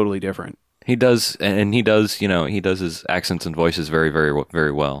so totally different. He does, and he does, he does his accents and voices very, very,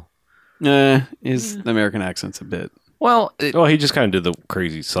 very well. His American accent's a bit. Well, Well, he just kind of did the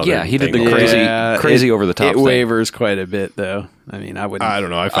crazy southern. yeah, he did thing. the crazy it- over the top It thing. wavers quite a bit, though. I mean, I wouldn't. I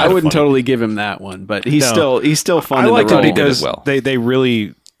don't know. I, I find it wouldn't funny. totally give him that one, but he's No. still fun. I in liked the it role. He did it because well. they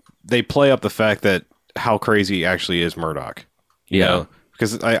really they play up the fact that how crazy actually is Murdoch. You Yeah. know?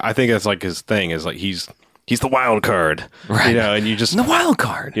 Because I think that's like his thing is like he's the wild card, Right. You know, and you just the wild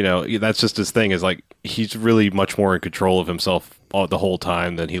card. you know that's just his thing is like he's really much more in control of himself the whole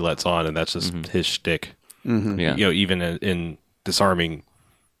time than he lets on, and that's just his shtick. Yeah. You know, even in disarming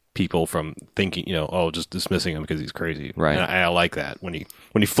people from thinking, just dismissing him because he's crazy. Right. And I like that when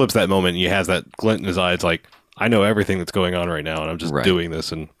he flips that moment and he has that glint in his eye. It's like I know everything that's going on right now, and I'm just Right. doing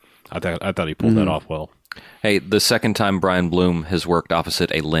this. And I thought he pulled that off well. Hey, the second time Brian Bloom has worked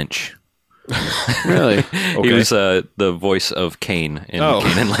opposite a Lynch. Really? He was the voice of Kane in Oh.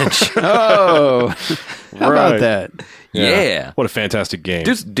 Kane and Lynch. Oh, how Right. about that? Yeah. What a fantastic game.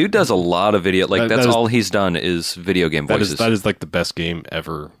 Dude does a lot of video. Like, That that's is- all he's done is video game that voices. is like the best game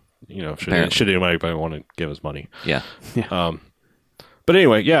ever. You know, Apparently. should anybody want to give us money? Yeah. But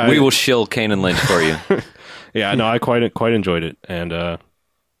anyway, yeah, We will shill Kane and Lynch for you. yeah, no, I quite enjoyed it, and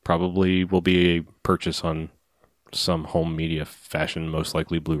probably will be a purchase on some home media fashion, most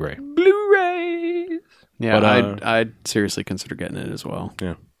likely Blu-ray. Blu-rays. Yeah, But, I'd seriously consider getting it as well.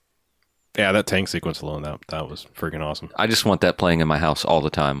 Yeah, that tank sequence alone, that was freaking awesome. I just want that playing in my house all the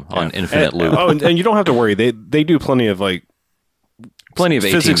time on infinite and, loop. and you don't have to worry. They do plenty of like Plenty of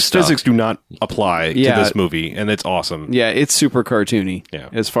 18 physics. stuff. Physics do not apply Yeah. to this movie, and it's awesome. Yeah, it's super cartoony. Yeah.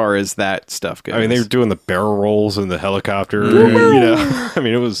 As far as that stuff goes. I mean, they were doing the barrel rolls in the helicopter. You know, I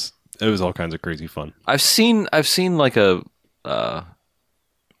mean, it was all kinds of crazy fun. I've seen like a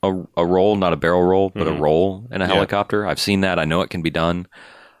roll, not a barrel roll, but a roll in a helicopter. I've seen that. I know it can be done.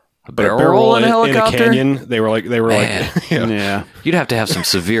 A But barrel roll in a helicopter? canyon, they were like, Man. yeah. Yeah. You'd have to have some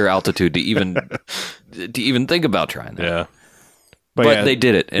severe altitude to even think about trying that. Yeah. But yeah, they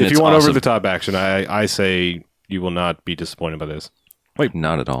did it, and if it's you want awesome. over the top action, I say you will not be disappointed by this. Wait,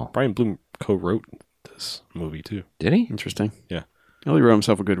 Not at all. Brian Bloom co-wrote this movie too. Did he? Interesting. Yeah. He really wrote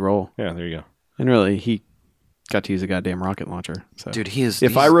himself a good role. Yeah, there you go. And really, he got to use a goddamn rocket launcher. So Dude, he is.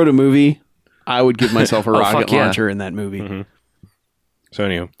 if I wrote a movie, I would give myself a rocket fuck yeah. launcher in that movie. Mm-hmm. So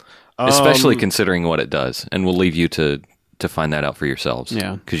anyway, especially considering what it does, and we'll leave you to find that out for yourselves.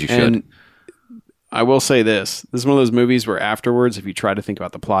 Yeah. because you should. And I will say this. This is one of those movies where afterwards, if you try to think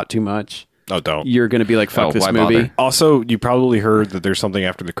about the plot too much, don't. you're going to be like, fuck Oh, this why movie. bother? Also, you probably heard that there's something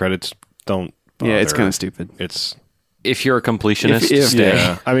after the credits. Don't. Yeah, it's bother. kind of stupid. It's If you're a completionist, If- stay.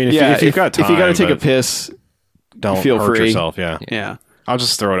 yeah. I mean, if, yeah, if you've got time, if you got to take a but piss, don't feel hurt free. yourself. Yeah. yeah. I'll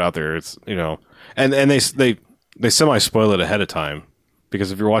just throw it out there. It's and they semi spoil it ahead of time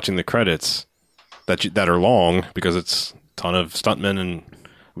because if you're watching the credits that are long because it's a ton of stuntmen and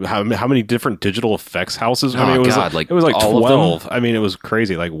how many different digital effects houses. I Oh, mean, it was God, like it was like all of them? 12. I mean, it was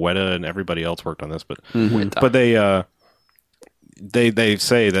crazy. Like Weta and everybody else worked on this, but they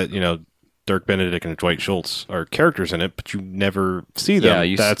say that Dirk Benedict and Dwight Schultz are characters in it, but you never see them. Yeah,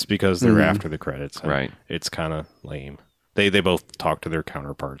 you That's because they're after the credits. And Right. It's kind of lame. They both talk to their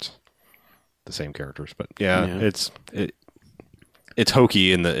counterparts, the same characters. But yeah. it's hokey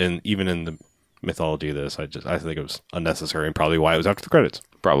even in the mythology of this. I think it was unnecessary and probably why it was after the credits.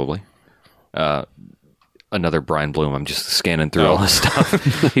 Probably. Another Brian Bloom. I'm just scanning through all this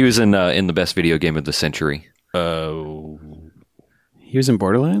stuff. He was in the best video game of the century. Oh, He was in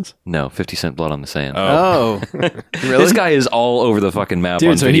Borderlands? No, 50 Cent Blood on the Sand. Oh. Really? This guy is all over the fucking map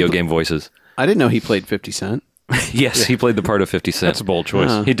Dude, on so he video pl- game voices. I didn't know he played 50 Cent. Yes, he played the part of 50 Cent. that's a bold choice.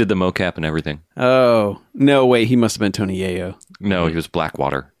 Uh-huh. He did the mocap and everything. Oh. No, wait. He must have been Tony Yayo. No, he was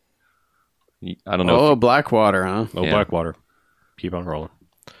Blackwater. I don't know. Oh, Blackwater, huh? Oh, Yeah. Blackwater. Keep on rolling.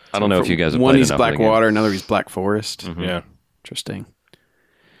 I don't know if you guys have One played he's enough of the game. Blackwater, another he's Black Forest. Yeah. Interesting.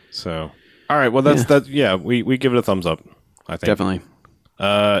 So, all right. Well, that's. Yeah, we give it a thumbs up. I think Definitely.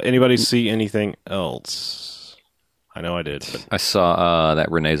 Anybody see anything else? I know I did. But I saw that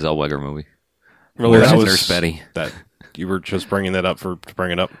Renee Zellweger movie. really, Where's that was Nurse Betty? That you were just bringing that up to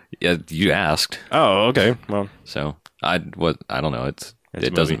bring it up. Yeah, you asked. Oh, okay. Well, So I don't know. It's It a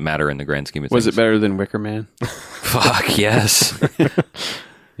doesn't movie. matter in the grand scheme of Was things. it better than Wicker Man? Fuck yes.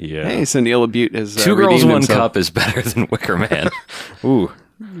 yeah. Hey, so Neil Labute has Two Girls, redeemed One himself. Cup is better than Wicker Man. Ooh.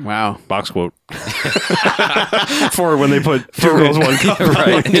 Wow. Box quote. For when they put Two Girls, One Cup.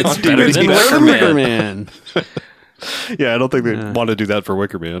 Right. It's better than Better Wicker than Wicker Man. Man. Yeah, I don't think they want to do that for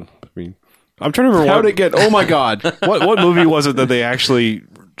Wicker Man. I mean, I'm trying to remember How'd it get? Oh my God. what movie was it that they actually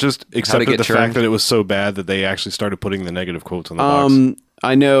just accepted Get the Churned? fact that it was so bad that they actually started putting the negative quotes on the box?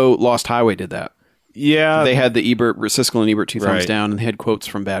 I know Lost Highway did that. Yeah, They had the Siskel and Ebert two thumbs Right. down, and they had quotes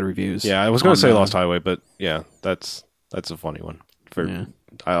from bad reviews. yeah. I was going on to say the- Lost Highway, but yeah, that's a funny one. Yeah.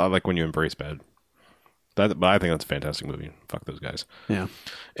 I like when you embrace bad. But I think that's a fantastic movie. Fuck those guys. Yeah.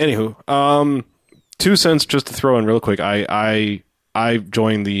 Anywho, 2 cents just to throw in real quick. I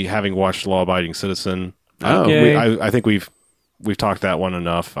joined the having watched Law Abiding Citizen. Oh. Yay. I think we've talked that one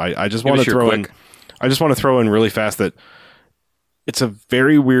enough. I just Give want us to your throw in. quick. I just want to throw in really fast that it's a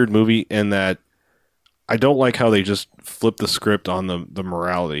very weird movie in that I don't like how they just flip the script on the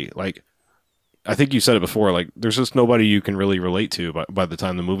morality. Like, I think you said it before. Like, there's just nobody you can really relate to by the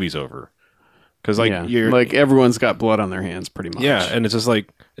time the movie's over. Because Yeah. you're Like everyone's got blood on their hands, pretty much. yeah, and it's just like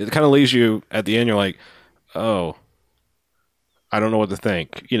it kind of leaves you at the end. You're like, oh, I don't know what to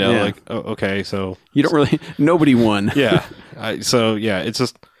think. You know, Yeah. like okay, so You don't really. Nobody won. yeah, it's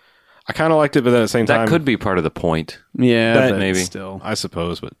just I kind of liked it, but then at the same That time, could be part of the point. Yeah, That- but maybe. still. I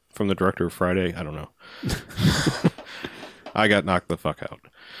suppose, but from the director of Friday, I don't know. I got knocked the fuck out,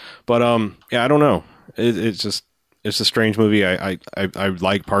 but yeah, I don't know. It's a strange movie. I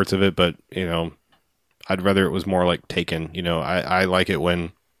like parts of it, but you know, I'd rather it was more like Taken. You know, I like it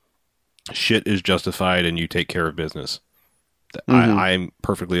when shit is justified and you take care of business. I'm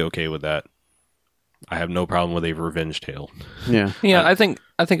perfectly okay with that. I have no problem with a revenge tale. Yeah. Yeah, I think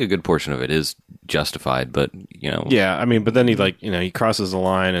a good portion of it is justified, but you know, Yeah, I mean, but then he crosses the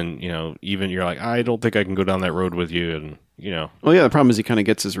line, and even you're like, I don't think I can go down that road with you, and Well, yeah. The problem is he kind of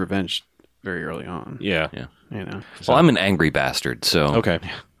gets his revenge very early on. yeah. You know. Well, I'm an angry bastard, so Okay.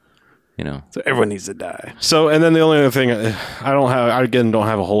 you know, So everyone needs to die. So, and then the only other thing I don't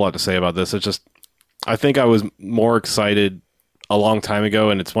have a whole lot to say about this. It's just I think I was more excited a long time ago,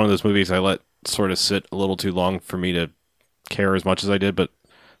 and it's one of those movies I let sort of sit a little too long for me to care as much as I did. But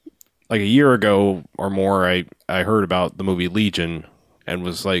like a year ago or more, I heard about the movie Legion and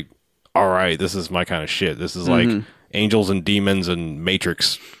was like, all right, this is my kind of shit. This is like Angels and Demons and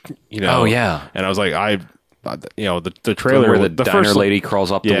Matrix, Oh, yeah. And I was like, the trailer where the the diner first, lady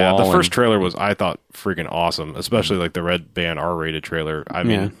crawls up the yeah, wall. the first and- trailer was, I thought, freaking awesome, especially like the Red Band R-rated trailer. I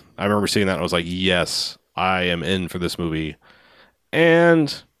mean, Yeah. I remember seeing that and I was like, yes, I am in for this movie.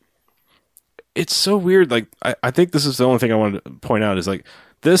 And it's so weird. Like, I think this is the only thing I wanted to point out is like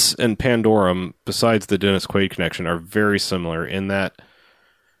this and Pandorum, besides the Dennis Quaid connection, are very similar in that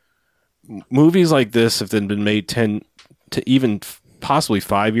movies like this, if they'd been made 10 to even possibly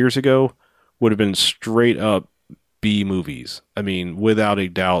 5 years ago, would have been straight up B movies. I mean, without a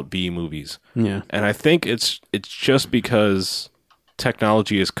doubt, B movies. Yeah. And I think it's just because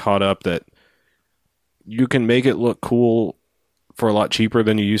technology is caught up that you can make it look cool for a lot cheaper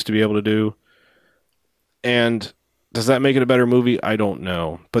than you used to be able to do. And does that make it a better movie? I don't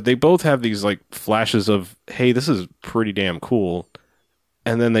know. But they both have these like flashes of, hey, this is pretty damn cool.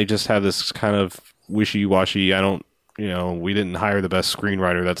 And then they just have this kind of wishy-washy, we didn't hire the best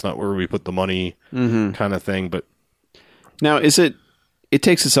screenwriter. That's not where we put the money kind of thing. But Now, it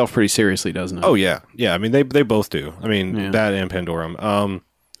takes itself pretty seriously, doesn't it? oh yeah, yeah. I mean, they both do. I mean, Yeah. that and Pandorum.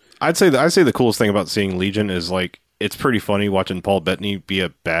 I'd say the coolest thing about seeing Legion is like it's pretty funny watching Paul Bettany be a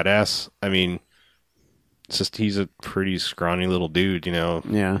badass. I mean, it's just he's a pretty scrawny little dude, Yeah.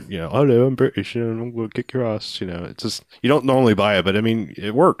 Oh no, I'm British and I'm gonna kick your ass. It's just you don't normally buy it, but I mean,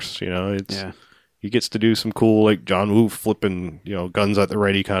 it works. It's Yeah. he gets to do some cool like John Woo flipping guns at the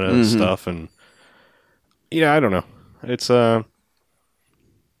ready kind of stuff, and I don't know. It's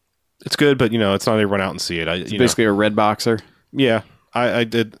good, but it's not everyone out and see it. It's basically a red boxer. Yeah, I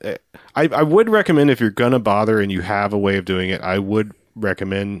did. I would recommend if you're gonna bother and you have a way of doing it, I would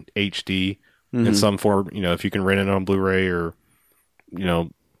recommend HD in some form. If you can rent it on Blu-ray or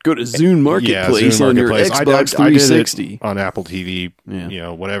Go to Zune Marketplace Zune on your Marketplace. Xbox I did 360. it on Apple TV. Yeah.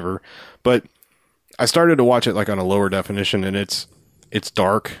 Whatever. But I started to watch it like on a lower definition, and it's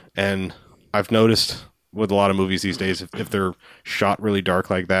dark. And I've noticed with a lot of movies these days, if they're shot really dark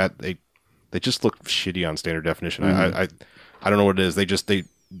like that, they just look shitty on standard definition. I don't know what it is.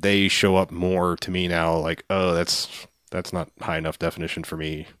 They show up more to me now. Like, oh, that's not high enough definition for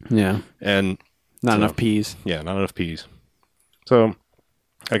me. Yeah. And Not so- enough peas. yeah, not enough peas. So,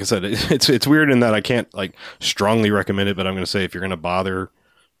 like I said, it's weird in that I can't like strongly recommend it, but I'm going to say if you're going to bother,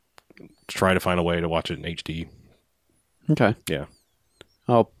 try to find a way to watch it in HD. Okay. Yeah,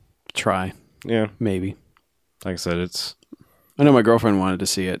 I'll try. yeah. Maybe. Like I said, I know my girlfriend wanted to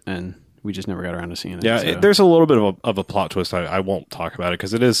see it, and we just never got around to seeing it. Yeah, so. there's a little bit of a plot twist. I won't talk about it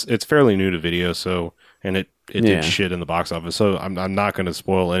because it's fairly new to video. So and it Yeah. did shit in the box office. So I'm not going to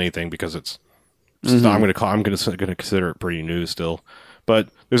spoil anything because it's Mm-hmm. I'm going to consider it pretty new still. But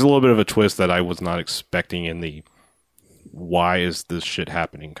there's a little bit of a twist that I was not expecting in the why is this shit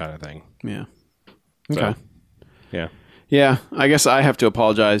happening kind of thing. Yeah. So, Okay. yeah. Yeah, I guess I have to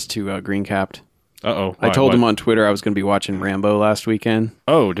apologize to Green Capped. Uh-oh. I told him on Twitter I was going to be watching Rambo last weekend.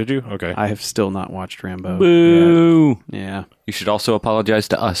 Oh, did you? Okay. I have still not watched Rambo. Boo! Yeah. You should also apologize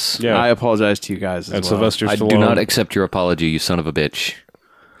to us. Yeah. I apologize to you guys as And well. Sylvester I Stallone. do not accept your apology, you son of a bitch.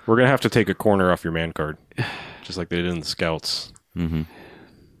 We're going to have to take a corner off your man card. Just like they did in the Scouts. My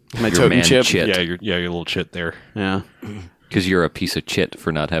Your totem man chip. chit. Yeah, your little chit there. Yeah. Because you're a piece of chit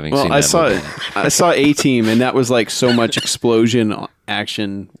for not having Well, seen I that saw movie. I saw A-Team, and that was like so much explosion,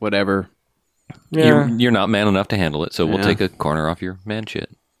 action, whatever. You're not man enough to handle it, so we'll Yeah. take a corner off your man shit.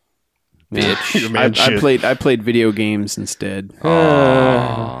 Bitch. Your man shit. I played video games instead.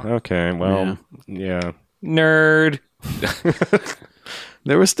 Okay, well, yeah. Nerd.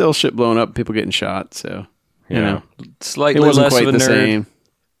 There was still shit blowing up, people getting shot, so you Yeah. know. Slightly It wasn't less quite of a the nerd. same.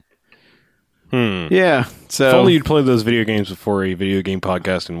 Yeah. So If only you'd play those video games before a video game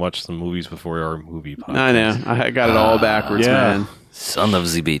podcast and watch some movies before our movie podcast. I know. I got it all backwards, yeah. man. Son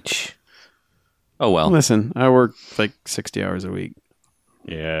of the beach. Oh, well. Listen, I work like 60 hours a week.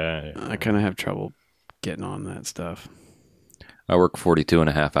 Yeah. I kind of have trouble getting on that stuff. I work 42 and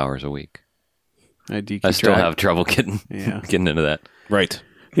a half hours a week. I do keep I still track. have trouble getting Yeah. getting into that. Right.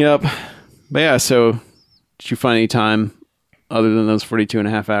 Yep. But yeah, so did you find any time other than those 42 and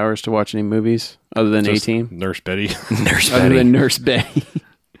a half hours to watch any movies other than Just A-Team? Nurse Betty. Nurse Other Betty. than Nurse Betty?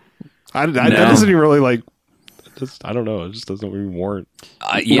 That doesn't even really like. I don't know. It just doesn't even warrant.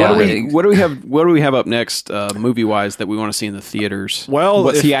 Yeah. What do we have up next movie wise that we want to see in the theaters? Well,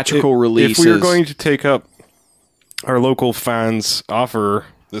 what theatrical releases? If we were going to take up our local fans' offer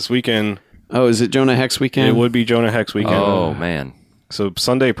this weekend, Oh, is it Jonah Hex weekend? it would be Jonah Hex weekend. Oh, man. So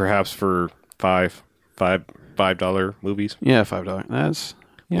Sunday, perhaps for $5 movies. Yeah, $5. That's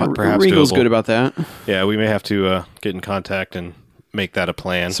Perhaps Regal's doable. good about that. Yeah, we may have to get in contact and make that a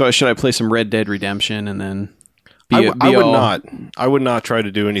plan. So should I play some Red Dead Redemption and then? I would not. I would not try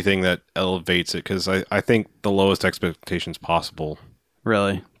to do anything that elevates it because I think the lowest expectations possible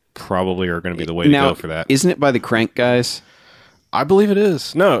Really? probably are going to be the way to go for that. Isn't it by the Crank guys? I believe it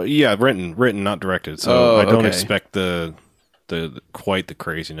is. No, yeah, written, not directed. So Oh, I don't okay. expect the quite the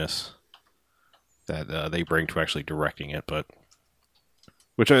craziness that they bring to actually directing it. But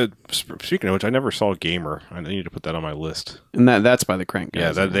speaking of which, I never saw Gamer. I need to put that on my list. And that's by the Crank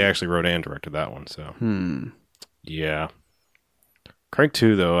guys. Yeah, they actually wrote and directed that one. So yeah, Crank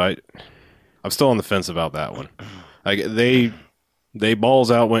 2 though. I'm still on the fence about that one. They balls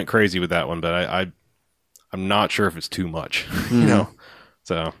out went crazy with that one, but I'm not sure if it's too much. You know,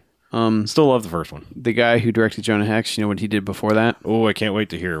 so still love the first one. the guy who directed Jonah Hex, you know what he did before that? Oh, I can't wait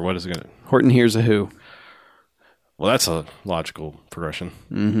to hear what is it going to. Horton Hears a Who. Well, that's a logical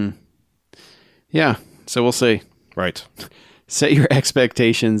progression, Yeah, so we'll see. right? Set your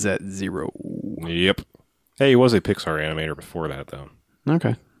expectations at 0. Yep. Hey, he was a Pixar animator before that, though.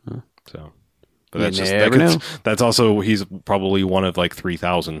 Okay. So, but You that's just never know. that's also he's probably one of like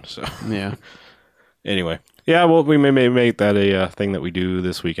 3,000. So. Yeah. Anyway, yeah, well, we may make that a thing that we do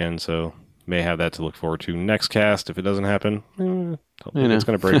this weekend, so may have that to look forward to next cast. If it doesn't happen, don't think it's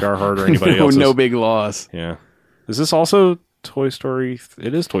going to break our heart or anybody else's. No big loss. Yeah. Is this also Toy Story?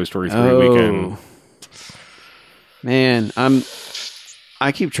 It is Toy Story 3 Oh. weekend. Man,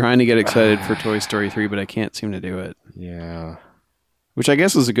 I keep trying to get excited for Toy Story 3, but I can't seem to do it. Yeah. Which I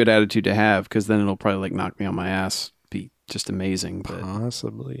guess is a good attitude to have, because then it'll probably like knock me on my ass. Be just amazing. But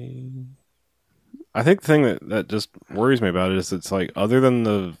Possibly. I think the thing that just worries me about it is it's like, other than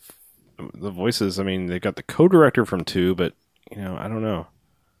the voices, I mean, they got the co-director from 2, but, you know, I don't know.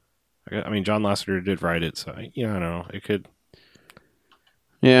 I mean, John Lasseter did write it, so, you know, I don't know. It could...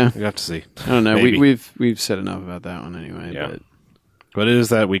 yeah, We have to see. I don't know. Maybe. We've said enough about that one anyway. Yeah. But But it is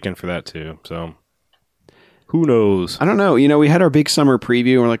that weekend for that, too, so... Who knows? I don't know. You know, we had our big summer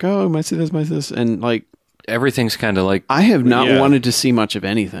preview, and we're like, oh, might see this, and like, Everything's kind of like I have not Yeah. wanted to see much of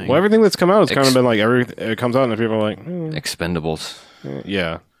anything. Well, everything that's come out has kind of been like, it comes out and people are like, Expendables.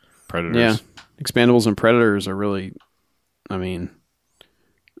 yeah, Predators. Yeah, Expandables and Predators are really. I mean,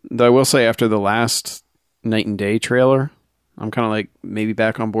 though I will say after the last Night and Day trailer, I'm kind of like maybe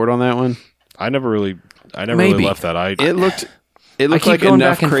back on board on that one. I never really Maybe. left that. It looked keep like going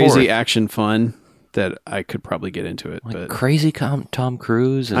enough back and crazy forth. action fun that I could probably get into it. Like But crazy Tom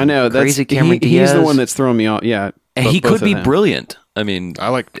Cruise. And I know that's crazy Cameron he's the Diaz. one that's throwing me off. Yeah, And he both could of be them. brilliant. I mean, I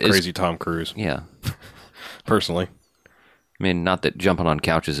like crazy Tom Cruise yeah. personally. I mean, not that jumping on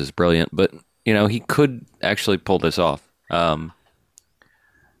couches is brilliant, but he could actually pull this off.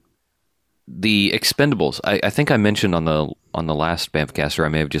 The Expendables. I think I mentioned on the last Bamfcast, or I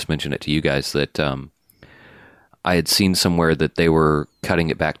may have just mentioned it to you guys, that I had seen somewhere that they were cutting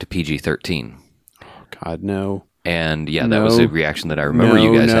it back to PG-13. God, no. And yeah, that No. was a reaction that I remember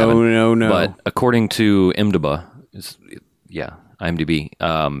you guys having. No. But according to IMDb,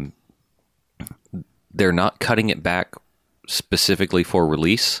 IMDb, they're not cutting it back specifically for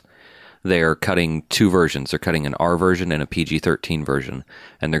release. They're cutting two versions. They're cutting an R version and a PG-13 version,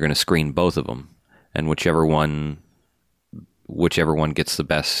 and they're going to screen both of them. And whichever one gets the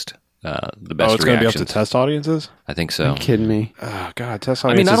best It's going to be up to test audiences? I think so. Are you kidding me? Oh, God, test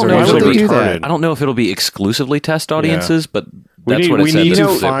I mean, audiences I don't are know if usually it'll be retarded. I don't know if it'll be exclusively test audiences, but that's what it we said. need that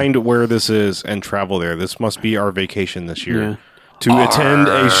to it- find where this is and travel there. This must be our vacation this year. Yeah. To attend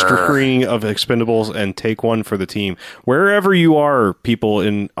a screening of Expendables and take one for the team. Wherever you are, people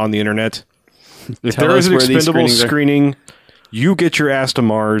on the internet, if Tell there is us an where these Expendables screenings are. screening, you get your ass to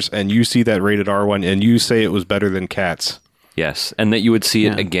Mars and you see that rated R one and you say it was better than Cats. Yes, and that you would see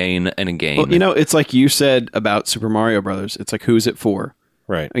it Yeah. again and again. Well, it's like you said about Super Mario Brothers. It's like, who's it for?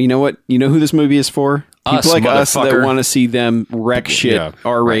 Right. You know what? You know who this movie is for? Us, People like us that motherfucker. want to see them wreck shit Yeah.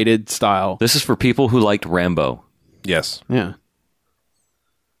 R-rated style. This is for people who liked Rambo. Yes. Yeah.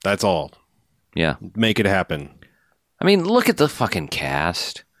 That's all. Yeah. Make it happen. I mean, look at the fucking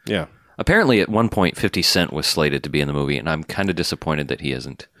cast. Yeah. Apparently, at one point, 50 Cent was slated to be in the movie, and I'm kind of disappointed that he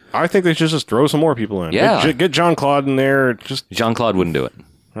isn't. I think they should just throw some more people in. Yeah. Get John Claude in there. Just Jean-Claude wouldn't do it.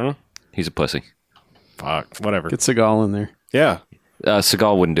 Huh? He's a pussy. fuck. Whatever. Get Seagal in there. Yeah.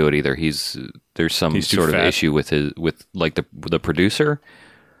 Seagal wouldn't do it either. There's some He's too sort of fat. issue with the producer.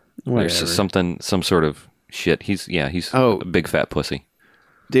 Whatever. There's some sort of shit. He's Oh. a big fat pussy.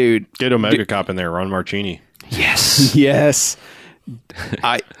 Dude. Get Omega Cop in there. Ron Marchini. Yes. Yes.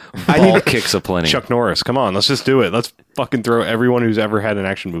 I Ball need kicks aplenty. Chuck Norris. Come on. Let's just do it. Let's fucking throw everyone who's ever had an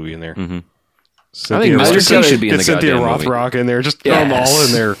action movie in there. Mm-hmm. I Cynthia think Mr. Roth- T should be in get the Cynthia goddamn movie. Rothrock in there. Just throw them all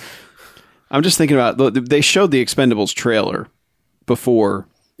in there. I'm just thinking about they showed the Expendables trailer before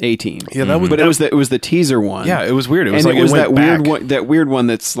 18. Yeah, that was. But it was the teaser one. Yeah, it was weird. It was and like it was went that back. weird one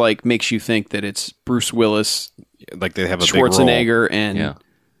that's like makes you think that it's Bruce Willis, Like they have a big role. Schwarzenegger, Yeah.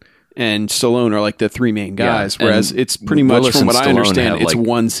 and Stallone are like the three main guys. Yeah, Whereas and it's pretty much, Willis from and what I Stallone understand, have, it's like-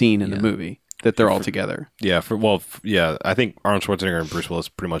 one scene in the movie that they're all together. Yeah, I think Arnold Schwarzenegger and Bruce Willis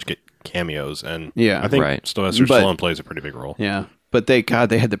pretty much get cameos, and Yeah. I think Right. Sylvester But- Stallone plays a pretty big role. Yeah, but they had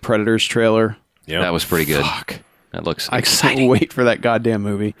the Predators trailer. Yeah, That was pretty good. Fuck, That looks I exciting. can't wait for that goddamn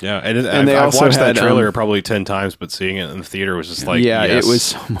movie. yeah, And and they I've also watched had, that trailer probably 10 times, but seeing it in the theater was just like, yeah, yes. it was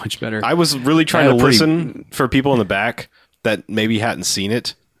so much better. I was really trying I to had a pretty- listen for people in the back that maybe hadn't seen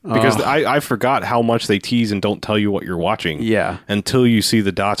it. Because I forgot how much they tease and don't tell you what you're watching. Yeah. Until you see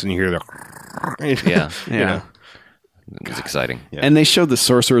the dots and you hear the. Yeah. You Yeah. know? It's exciting. Yeah. And they showed the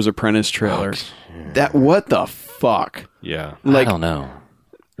Sorcerer's Apprentice trailer. That what the fuck? Yeah. Like I don't know.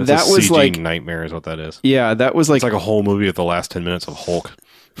 It's that a was CG like nightmare is what that is. yeah, that was like, It's like a whole movie of the last 10 minutes of Hulk.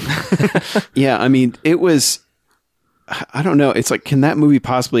 yeah. I mean, it was. I don't know. It's like, can that movie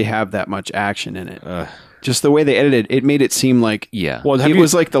possibly have that much action in it? Just the way they edited it made it seem like Yeah. Well, it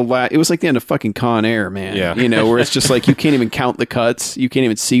was like it was like the end of fucking Con Air, man. Yeah. You know, where it's just like you can't even count the cuts, you can't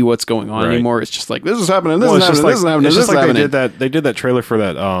even see what's going on Right. anymore. It's just like this is happening, this Well, is it's just happening, this is happening, it's this just is like happening. they did that trailer for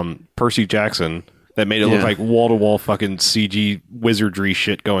that Percy Jackson that made it look Yeah. like wall to wall fucking CG wizardry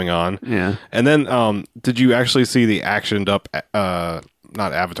shit going on. Yeah. And then did you actually see the actioned up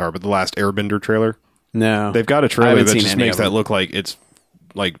not Avatar but the last Airbender trailer? No, They've got a I trailer haven't that seen just any makes of that them. look like it's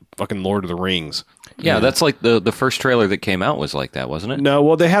like fucking Lord of the Rings. Yeah, that's like the first trailer that came out was like that, wasn't it? No,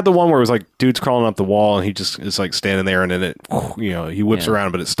 well, they had the one where it was like dude's crawling up the wall and he just is like standing there and then it, he whips Yeah.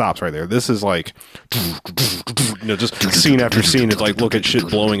 around, but it stops right there. This is like, just scene after scene. It's like look at shit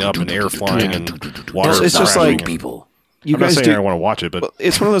blowing up and air flying and water. It's just crashing like and- people. You I'm not guys saying do. I want to watch it, but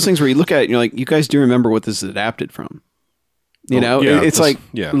It's one of those things where you look at it and you're like, you guys do remember what this is adapted from. You know, yeah, it's this- like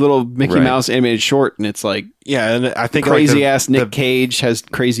yeah. a little Mickey Right. Mouse animated short, and it's like yeah, and I think crazy like ass Nick Cage has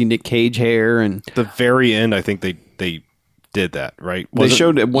crazy Nick Cage hair, and the very end. I think they did that right. they Wasn't-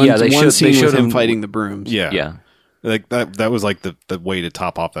 showed one Yeah, they one showed- they scene with showed him him- fighting the brooms. yeah, Yeah. Like that was like the way to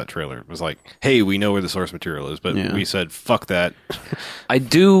top off that trailer. It was like, hey, we know where the source material is, but Yeah. we said fuck that. I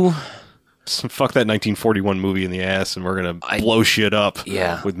do. Fuck that 1941 movie in the ass, and we're gonna blow shit up.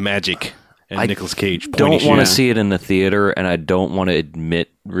 Yeah. with magic and I Nicolas Cage. Don't want to Yeah. see it in the theater, and I don't want to admit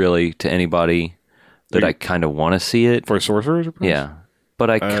really to anybody that I kind of want to see it. For Sorcerer's Apprentice? Yeah. But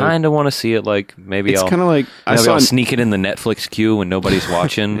I kind of want to see it, like, maybe It's I'll... kind of like I'll sneak it in the Netflix queue when nobody's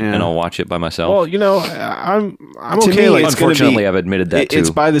watching, Yeah. and I'll watch it by myself. Well, you know, I'm To okay. me, Like, it's gonna Unfortunately, be- I've admitted that too. It's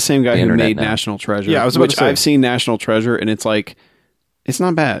by the same guy the who internet made now. National Treasure. Yeah, I was about which to say. I've seen National Treasure, and it's like it's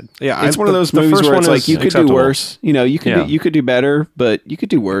not bad. Yeah, it's one of those the movies first where one it's like is you could acceptable. do worse. You know, you could Yeah. you could do better, but you could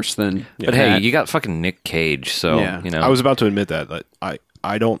do worse than. But hey, that. you got fucking Nick Cage, so, Yeah. you know. I was about to admit that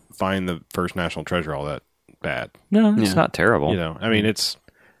I don't find the first National Treasure all that bad. No, it's Yeah. not terrible. You know, I mean, it's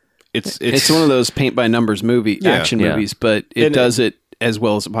one of those paint by numbers action Yeah. movies, but it And- does it as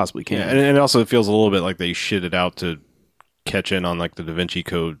well as it possibly can. yeah, and it also feels a little bit like they shit it out to catch in on like the Da Vinci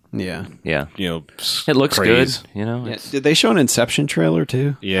Code. Yeah. Yeah. You know, It looks craze. good, you know. Yeah. It's- Did they show an Inception trailer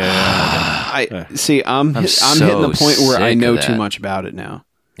too? Yeah, I see. I'm so hitting the point where I sick know of too that. much about it now.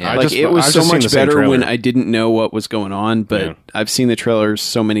 Yeah. Like it was I've so just seen much the same better when trailer. I didn't know what was going on, but Yeah. I've seen the trailers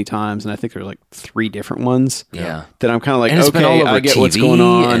so many times, and I think there's like 3 different ones. Yeah. That I'm kind of like, And it's been all okay, over I get what's TV going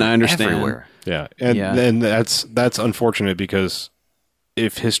on. and I understand. everywhere. yeah, and Yeah. and that's unfortunate because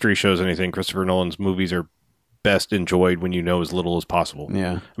if history shows anything, Christopher Nolan's movies are best enjoyed when you know as little as possible.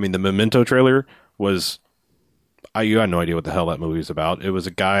 Yeah. I mean, the Memento trailer was. You had no idea what the hell that movie is about. It was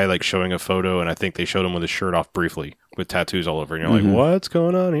a guy like showing a photo, and I think they showed him with his shirt off briefly, with tattoos all over. And you're like, "What's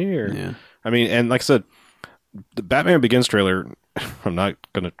going on here?" Yeah. I mean, and like I said, the Batman Begins trailer. I'm not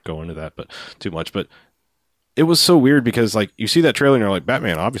going to go into that, but too much. But it was so weird because like you see that trailer and you're like,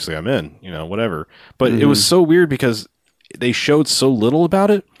 Batman. Obviously, I'm in. You know, whatever. But it was so weird because they showed so little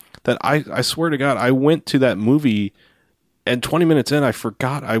about it that I swear to God, I went to that movie, and 20 minutes in, I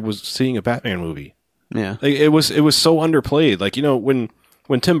forgot I was seeing a Batman movie. Yeah. Like, it was so underplayed. Like, you know, when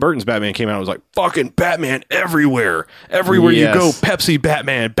Tim Burton's Batman came out, it was like fucking Batman everywhere. Everywhere Yes. you go, Pepsi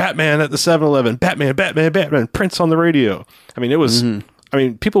Batman, Batman at the 7-Eleven, Batman, Prince on the radio. I mean, it was. I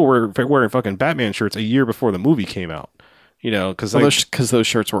mean, people were wearing fucking Batman shirts a year before the movie came out. You know, because Those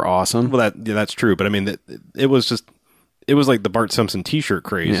shirts were awesome. well, that's true. But I mean, it was just it was like the Bart Simpson T-shirt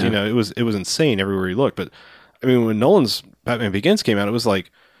craze. Yeah. You know, it was insane everywhere you looked. But I mean, when Nolan's Batman Begins came out, it was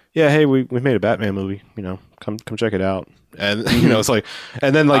like, yeah, hey, we made a Batman movie. You know, come check it out. And you know, it's like,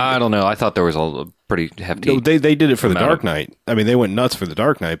 and then like I don't know. I thought there was a pretty hefty... they did it for the amount Dark of- Knight. I mean, they went nuts for the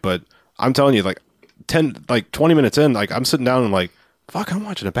Dark Knight. But I'm telling you, like 20 minutes in, like I'm sitting down and like, fuck, I'm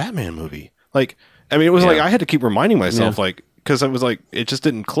watching a Batman movie. Like, I mean, it was like I had to keep reminding myself, like, because I was like, it just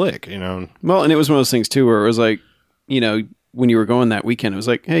didn't click. You know. Well, and it was one of those things too where it was like, you know, when you were going that weekend, it was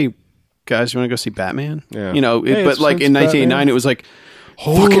like, hey, guys, you want to go see Batman? Yeah. You know, Hey, but it's like in Batman. 1989, it was like,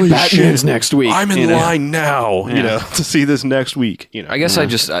 fucking Batman's next week. I'm in you know? line now, you Yeah. know, to see this next week. You know, I guess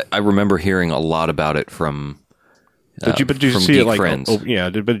I remember hearing a lot about it from But did you from see geek it like friends. but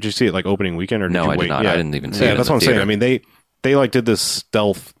did you see it like opening weekend or did No, you I did wait? not. I didn't even see it in that's the what I'm saying. theater. I mean, they like did this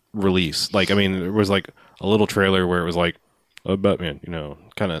stealth release. Like, I mean, there was like a little trailer where it was like, oh, Batman, you know,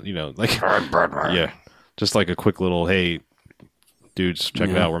 kind of, you know, like yeah, just like a quick little, hey, dudes, check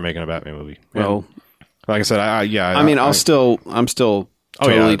it out. We're making a Batman movie. Well, Like I said, I'm still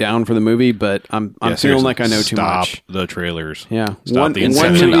totally yeah. down for the movie, but I'm feeling seriously, like I know too stop much. the trailers. Yeah. Stop the One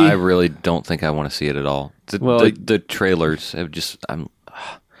Inception. movie- I really don't think I want to see it at all. The trailers have just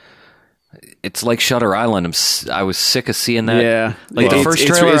it's like Shutter Island. I was sick of seeing that. Yeah. Like the It's- first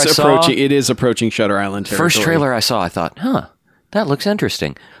it's- trailer it's I saw. it is approaching Shutter Island territory. First trailer I saw, I thought, that looks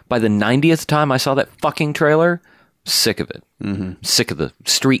interesting. By the 90th time I saw that fucking trailer, sick of it. Mm-hmm. Sick of the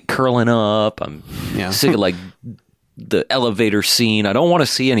street curling up. I'm sick of like the elevator scene. I don't want to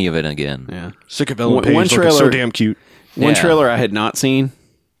see any of it again. Yeah. Sick of Ellen One Page looking so trailer- damn cute. One Yeah. trailer I had not seen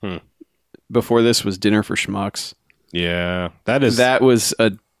before this was Dinner for Schmucks. Yeah, that was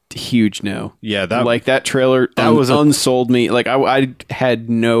a huge no. Yeah, that like that trailer was unsold me. Like I had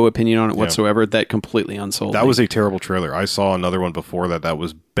no opinion on it whatsoever. That completely unsold. that me. was a terrible trailer. I saw another one before that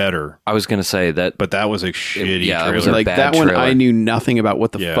was better, I was going to say that, but that was a shitty yeah, it trailer. was a like bad that one. trailer. I knew nothing about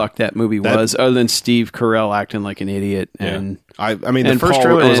what the Yeah. fuck that movie That- was, other than Steve Carell acting like an idiot Yeah. and I mean, the and first Paul,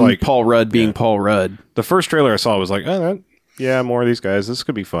 trailer was and like Paul Rudd being Paul Rudd. the first trailer I saw was like, more of these guys. This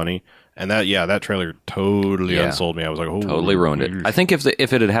could be funny. And that trailer totally Yeah. unsold me. I was like, oh, totally ruined it. I think if it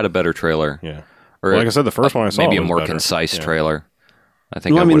had had a better trailer, Yeah, or like I said, the first one I saw maybe a was more better. concise Yeah. trailer. I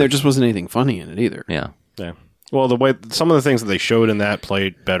think. Well, I mean, there would've- just wasn't anything funny in it either. yeah. Yeah. Well, the way some of the things that they showed in that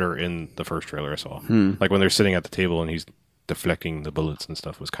played better in the first trailer I saw. Like when they're sitting at the table and he's deflecting the bullets and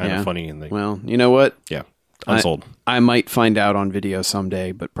stuff was kind of funny. And Well, you know what? unsold. I might find out on video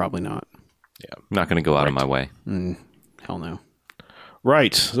someday, but probably not. I'm not going to go out of my way. Hell no.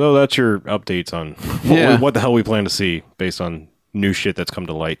 Right. So that's your updates on what the hell we plan to see based on new shit that's come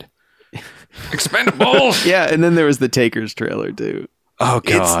to light. Expendables. Yeah, and then there was the Takers trailer too. Oh It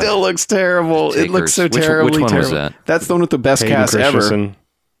God. still looks terrible. It looks so Takers. terribly Which one was terrible. that? That's the one with the best Hayden cast ever. Christensen.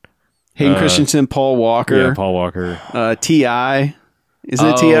 Hayden Christensen, Paul Walker, Yeah, Paul Walker. T.I. Isn't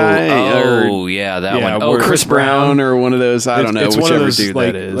it T.I.? Oh, yeah, that Yeah, one. Oh, where- Chris Brown or one of those. I don't know. It's Whichever one of those, dude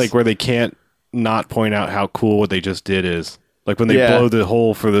like, that is. like where they can't not point out how cool what they just did is. Like when they Yeah. blow the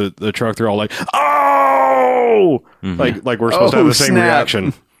hole for the truck, they're all like, "Oh!" Like we're supposed to have the same snap.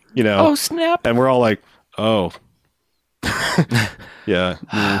 reaction, you know? Oh, snap. And we're all like, "Oh, yeah,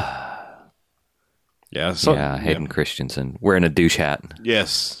 yeah." So, Yeah, Hayden Christensen wearing a douche hat.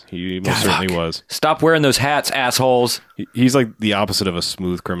 Yes, he most certainly was. Stop wearing those hats, assholes. He's like the opposite of a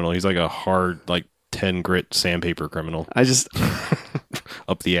smooth criminal. He's like a hard, like 10 grit sandpaper criminal I just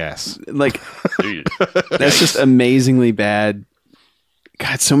up the ass. like that's just amazingly bad.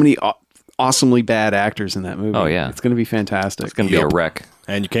 God, so many awesomely bad actors in that movie. Oh, yeah. It's going to be fantastic. It's going to be a wreck.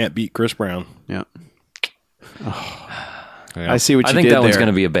 And you can't beat Chris Brown. Yeah. Yeah. I see what you I think did that one's there.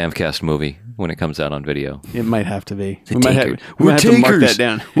 going to be a Bamfcast movie when it comes out on video. It might have to be. The We might taker. have, we might have to mark that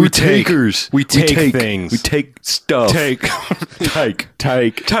down. We take things. We take stuff. Take.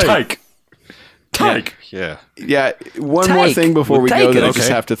 Take. Yeah. Yeah. One more Take. thing before We'll we take go it. that I just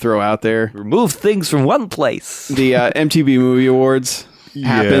Okay. have to throw out there. Remove things from one place. The MTV Movie Awards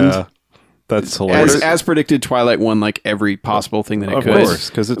happened. Yeah. That's hilarious. As predicted, Twilight won like every possible thing that it Of could. course,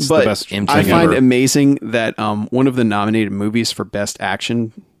 because it's But the best MTV I thing find ever. amazing that one of the nominated movies for Best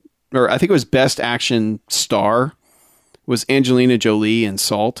Action, or I think it was Best Action Star, was Angelina Jolie in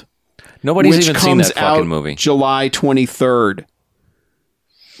Salt. Nobody's which even seen comes that fucking out movie. July 23rd.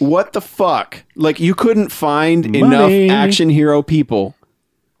 What the fuck? Like, you couldn't find enough action hero people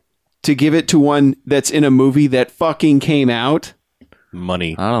to give it to one that's in a movie that fucking came out?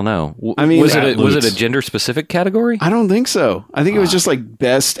 Money. I don't know. I mean, was that it a gender specific category? I don't think so. I think it was just like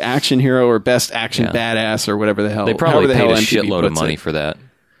Best Action Hero or Best Action Yeah. Badass or whatever the hell. They probably however the paid hell a MTV shitload of puts money it. for that.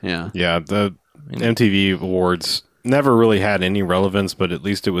 Yeah. Yeah, the MTV Awards never really had any relevance, but at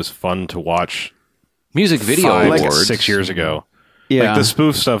least it was fun to watch Music Video 5, Awards. 6 years ago. Yeah. Like the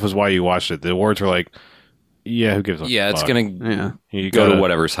spoof stuff is why you watched it. The awards were like, yeah, who gives a Yeah, it's fuck? going to yeah. You go gotta- to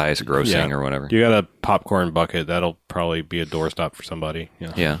whatever's highest grossing yeah. or whatever. You got a popcorn bucket. That'll probably be a doorstop for somebody.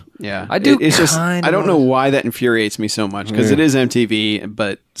 Yeah. Yeah. Yeah. I do It's just, kinda I don't know why that infuriates me so much because it is MTV,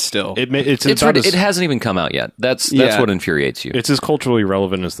 but still. It's It's about it as, hasn't even come out yet. That's Yeah. what infuriates you. it's as culturally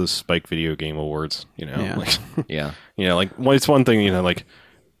relevant as the Spike Video Game Awards. You know, Yeah. like, Yeah. you know, like it's one thing. You know, like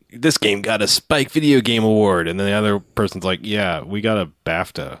this game got a Spike Video Game Award, and then the other person's like, yeah, we got a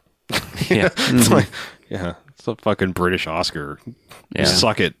BAFTA. Yeah. It's like, yeah, it's a fucking British Oscar. Yeah.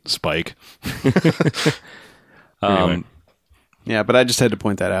 Suck it, Spike. Um, Yeah, but I just had to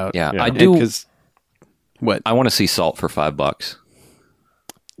point that out. yeah. Yeah. I do. Because what? I want to see Salt for $5.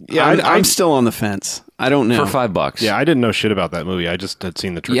 Yeah, I'm still on the fence. I don't know. For $5. Yeah, I didn't know shit about that movie. I just had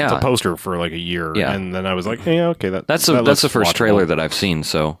seen the Yeah. poster for like a year, Yeah. and then I was like, hey, okay, That's that that's looks the first watchable. trailer that I've seen.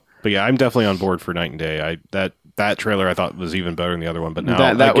 So But yeah, I'm definitely on board for Night and Day. That trailer I thought was even better than the other one, but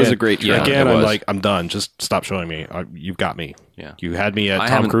now That was again- a great Yeah, trailer. Again, it I'm was. like, I'm done. Just stop showing me. You've got me. Yeah. You had me at I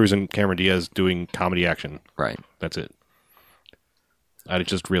Tom haven't- Cruise and Cameron Diaz doing comedy action. right. That's it. I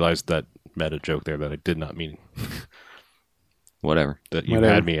just realized that meta joke there that I did not mean. Whatever. That you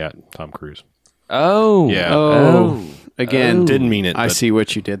Whatever. had me at Tom Cruise. Oh. Yeah. Oh. Again, Didn't mean it. I but see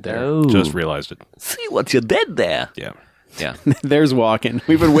what you did there. Oh. Just realized it. See what you did there. Yeah. Yeah. There's Walken.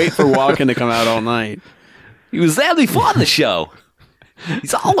 We've been waiting for Walken to come out all night. He was there before the show.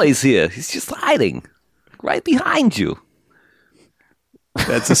 He's always here. He's just hiding right behind you.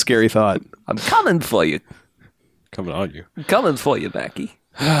 That's a scary thought. I'm coming for you. Coming on you. I'm coming for you, Becky.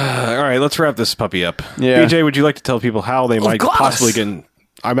 All right, let's wrap this puppy up. Yeah. BJ, would you like to tell people how they might course. possibly get in?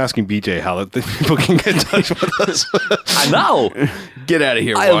 I'm asking BJ how the people can get in touch with us. I know. Get out of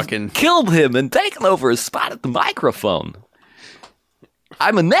here, I have Walken. killed him and taken over his spot at the microphone.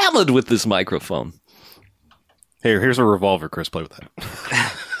 I'm enamored with this microphone. Hey, here's a revolver, Chris. Play with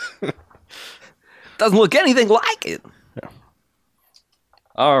that. Doesn't look anything like it. Yeah.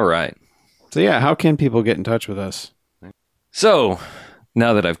 All right. So yeah, how can people get in touch with us? So,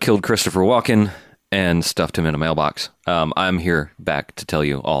 now that I've killed Christopher Walken and stuffed him in a mailbox, I'm here back to tell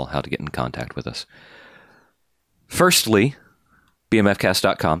you all how to get in contact with us. Firstly,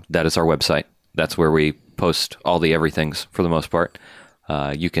 bmfcast.com. That is our website. That's where we post all the everythings for the most part.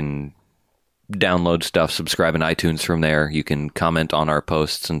 You can download stuff, subscribe in iTunes from there. You can comment on our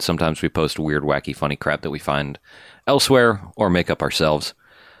posts, and sometimes we post weird, wacky, funny crap that we find elsewhere or make up ourselves.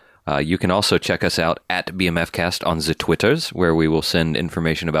 You can also check us out at BMFcast on the Twitters, where we will send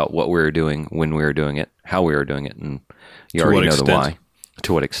information about what we're doing, when we're doing it, how we're doing it, and you To already what know the extent. why.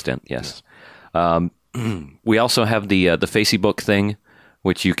 To what extent, yes. We also have the Facebook thing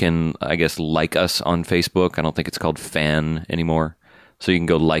which you can, I guess, like us on Facebook. I don't think it's called fan anymore. So you can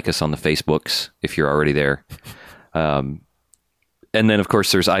go like us on the Facebooks if you're already there. And then, of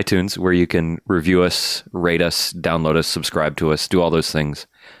course, there's iTunes where you can review us, rate us, download us, subscribe to us, do all those things.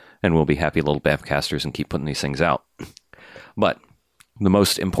 And we'll be happy little Bamfcasters and keep putting these things out. But the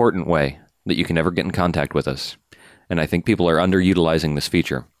most important way that you can ever get in contact with us, and I think people are underutilizing this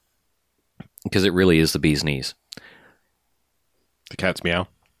feature, because it really is the bee's knees. The cat's meow.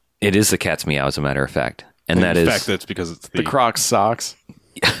 It is the cat's meow, as a matter of fact. And that in is... fact, that's because it's The Crocs socks.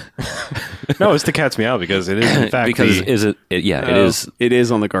 No, it's the cat's meow because it is in fact because the... is it is It is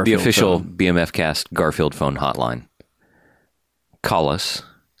on the Garfield the official phone. BMF Cast Garfield phone hotline. Call us,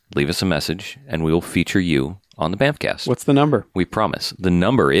 leave us a message, and we will feature you on the Bamfcast. What's the number? We promise. The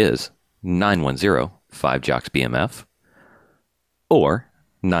number is 910-5JOCKS-BMF or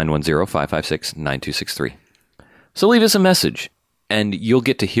 910-556-9263. So leave us a message, and you'll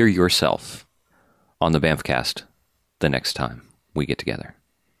get to hear yourself on the Bamfcast the next time we get together.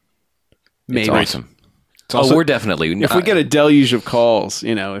 Maybe. It's awesome. also- we're definitely... If we get a deluge of calls,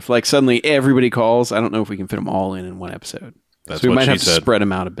 if like suddenly everybody calls, I don't know if we can fit them all in one episode. That's So we what might she have to said. spread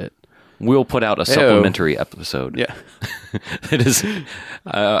them out a bit. We'll put out a supplementary episode. Yeah. It is.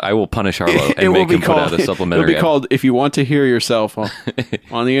 I will punish Harlow It and will make be him put called. out a supplementary. It'll be called "If You Want to Hear Yourself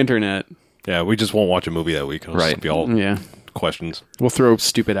on the Internet." Yeah, we just won't watch a movie that week. It'll Right. just be all Yeah, questions. we'll throw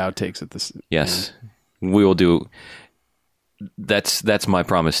stupid outtakes at this. Yes, we will do. That's my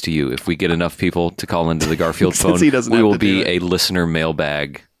promise to you. If we get enough people to call into the Garfield Since phone, he doesn't we have will to do be it. a listener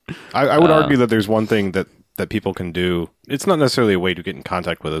mailbag. I would argue that there's one thing that people can do. It's not necessarily a way to get in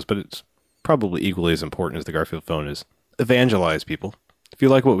contact with us, but it's probably equally as important as the Garfield phone is evangelize people. If you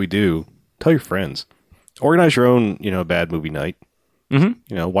like what we do, tell your friends. Organize your own, bad movie night.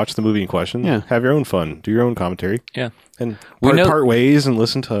 Mm-hmm. Watch the movie in question. Yeah. Have your own fun. Do your own commentary. Yeah, And We know- part ways and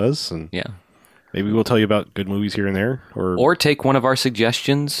listen to us. And yeah. maybe we'll tell you about good movies here and there. Or take one of our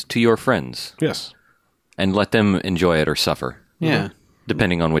suggestions to your friends yes. and let them enjoy it or suffer. Yeah,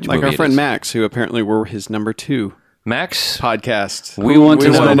 Depending on which like movie our it friend is. Max, who apparently we're his number 2 Max, podcast. We want to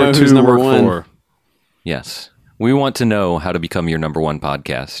wanna know know Number who's 2 number or 1. 4. yes. We want to know how to become your number one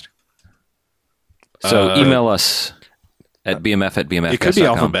podcast. So email us at bmf@bmfcast.com. It could be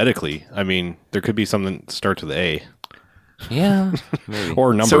alphabetically. I mean, there could be something that starts with A. Yeah. Maybe.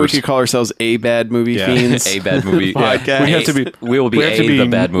 Or numbers. So we could call ourselves A Bad Movie Yeah. Fiends. A bad movie. Podcast. We have to be- We will be we have to A, be- the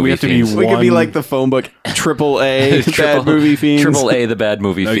bad movie we have to be fiends. We could be one- like the phone book, AAA Bad Movie Fiends. Triple A, the bad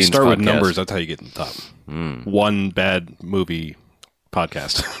movie No, you fiends. start with podcast. numbers. That's how you get in the top. One bad movie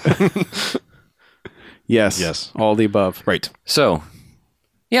podcast. Yes. Yes. All the above. Right. So,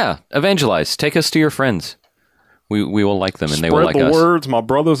 yeah, evangelize. Take us to your friends. We will like them, and they will Spread like the us. words, my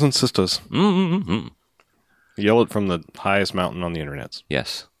brothers and sisters. Mm-hmm. Yell it from the highest mountain on the internet.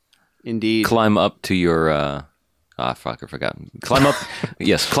 Yes. Indeed. Climb up to your. Fuck, I forgot. Climb up.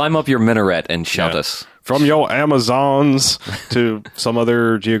 Yes, climb up your minaret and shout Yeah. us. From your Amazons to some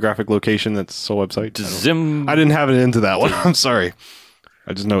other geographic location that's a website. Zim. I didn't have it into that one. I'm sorry.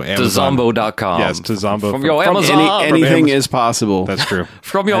 I just know To Amazon. Zombo.com. Yes, to Zombo. From your from Amazon. Anything Amazon. is possible. That's true.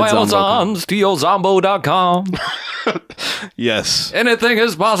 From your At Zombo.com. Amazons to your Zombo.com. Yes. Anything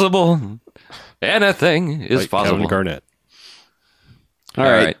is possible. Anything is Like possible. Kevin Garnett. All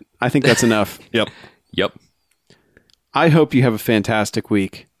All right. right. I think that's enough. Yep. Yep. I hope you have a fantastic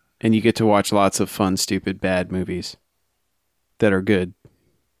week and you get to watch lots of fun, stupid, bad movies that are good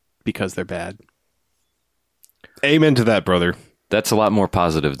because they're bad. Amen to that, brother. That's a lot more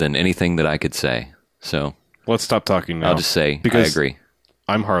positive than anything that I could say. So Let's stop talking now. I'll just say I Because agree.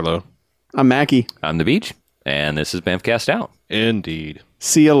 I'm Harlow. I'm Mackie. I'm the Beach, and this is Bamfcast Out. Indeed.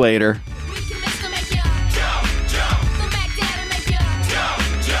 See you later.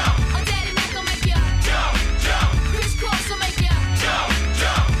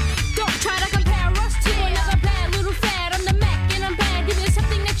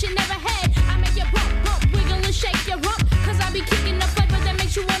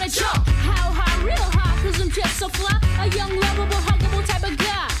 So fly, a young, lovable, huggable type of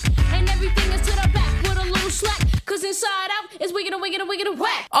guy. And everything is to the back with a little slack. Cause inside out is wiggin' and wiggin' and wiggin' and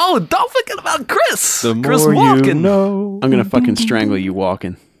whack. Oh, don't forget about Chris. The Chris more Walken. you know. I'm going to fucking strangle you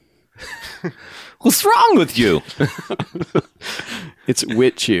walking. What's wrong with you? It's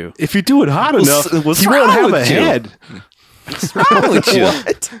with you. If you do it hot enough, what's you wrong won't have a with you? head. What's wrong with you?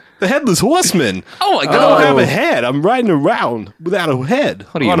 The headless horseman. Oh my I don't God. have a head. I'm riding around without a head.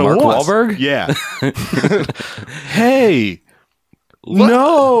 What are you, on a Mark horse. Wahlberg? Yeah. Hey.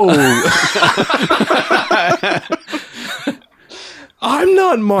 No. I'm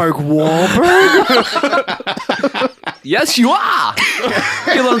not Mark Wahlberg. Yes, you are.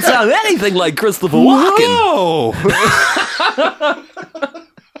 You don't sound anything like Christopher Walken.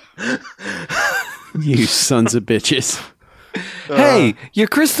 You sons of bitches. Hey, you're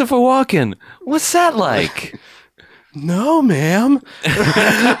Christopher Walken. What's that like? No, ma'am.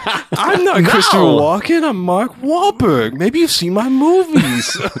 I'm not Christopher Walken. I'm Mark Wahlberg. Maybe you've seen my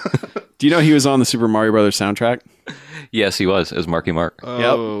movies. Do you know he was on the Super Mario Brothers soundtrack? Yes, he was. It was Marky Mark.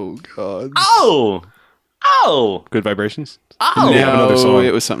 Oh, God. Oh! Good vibrations? Oh! They have another song.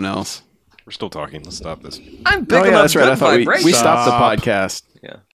 It was something else. We're still talking. Let's stop this. I'm picking up That's right. I thought we vibrations. stopped the podcast. Yeah.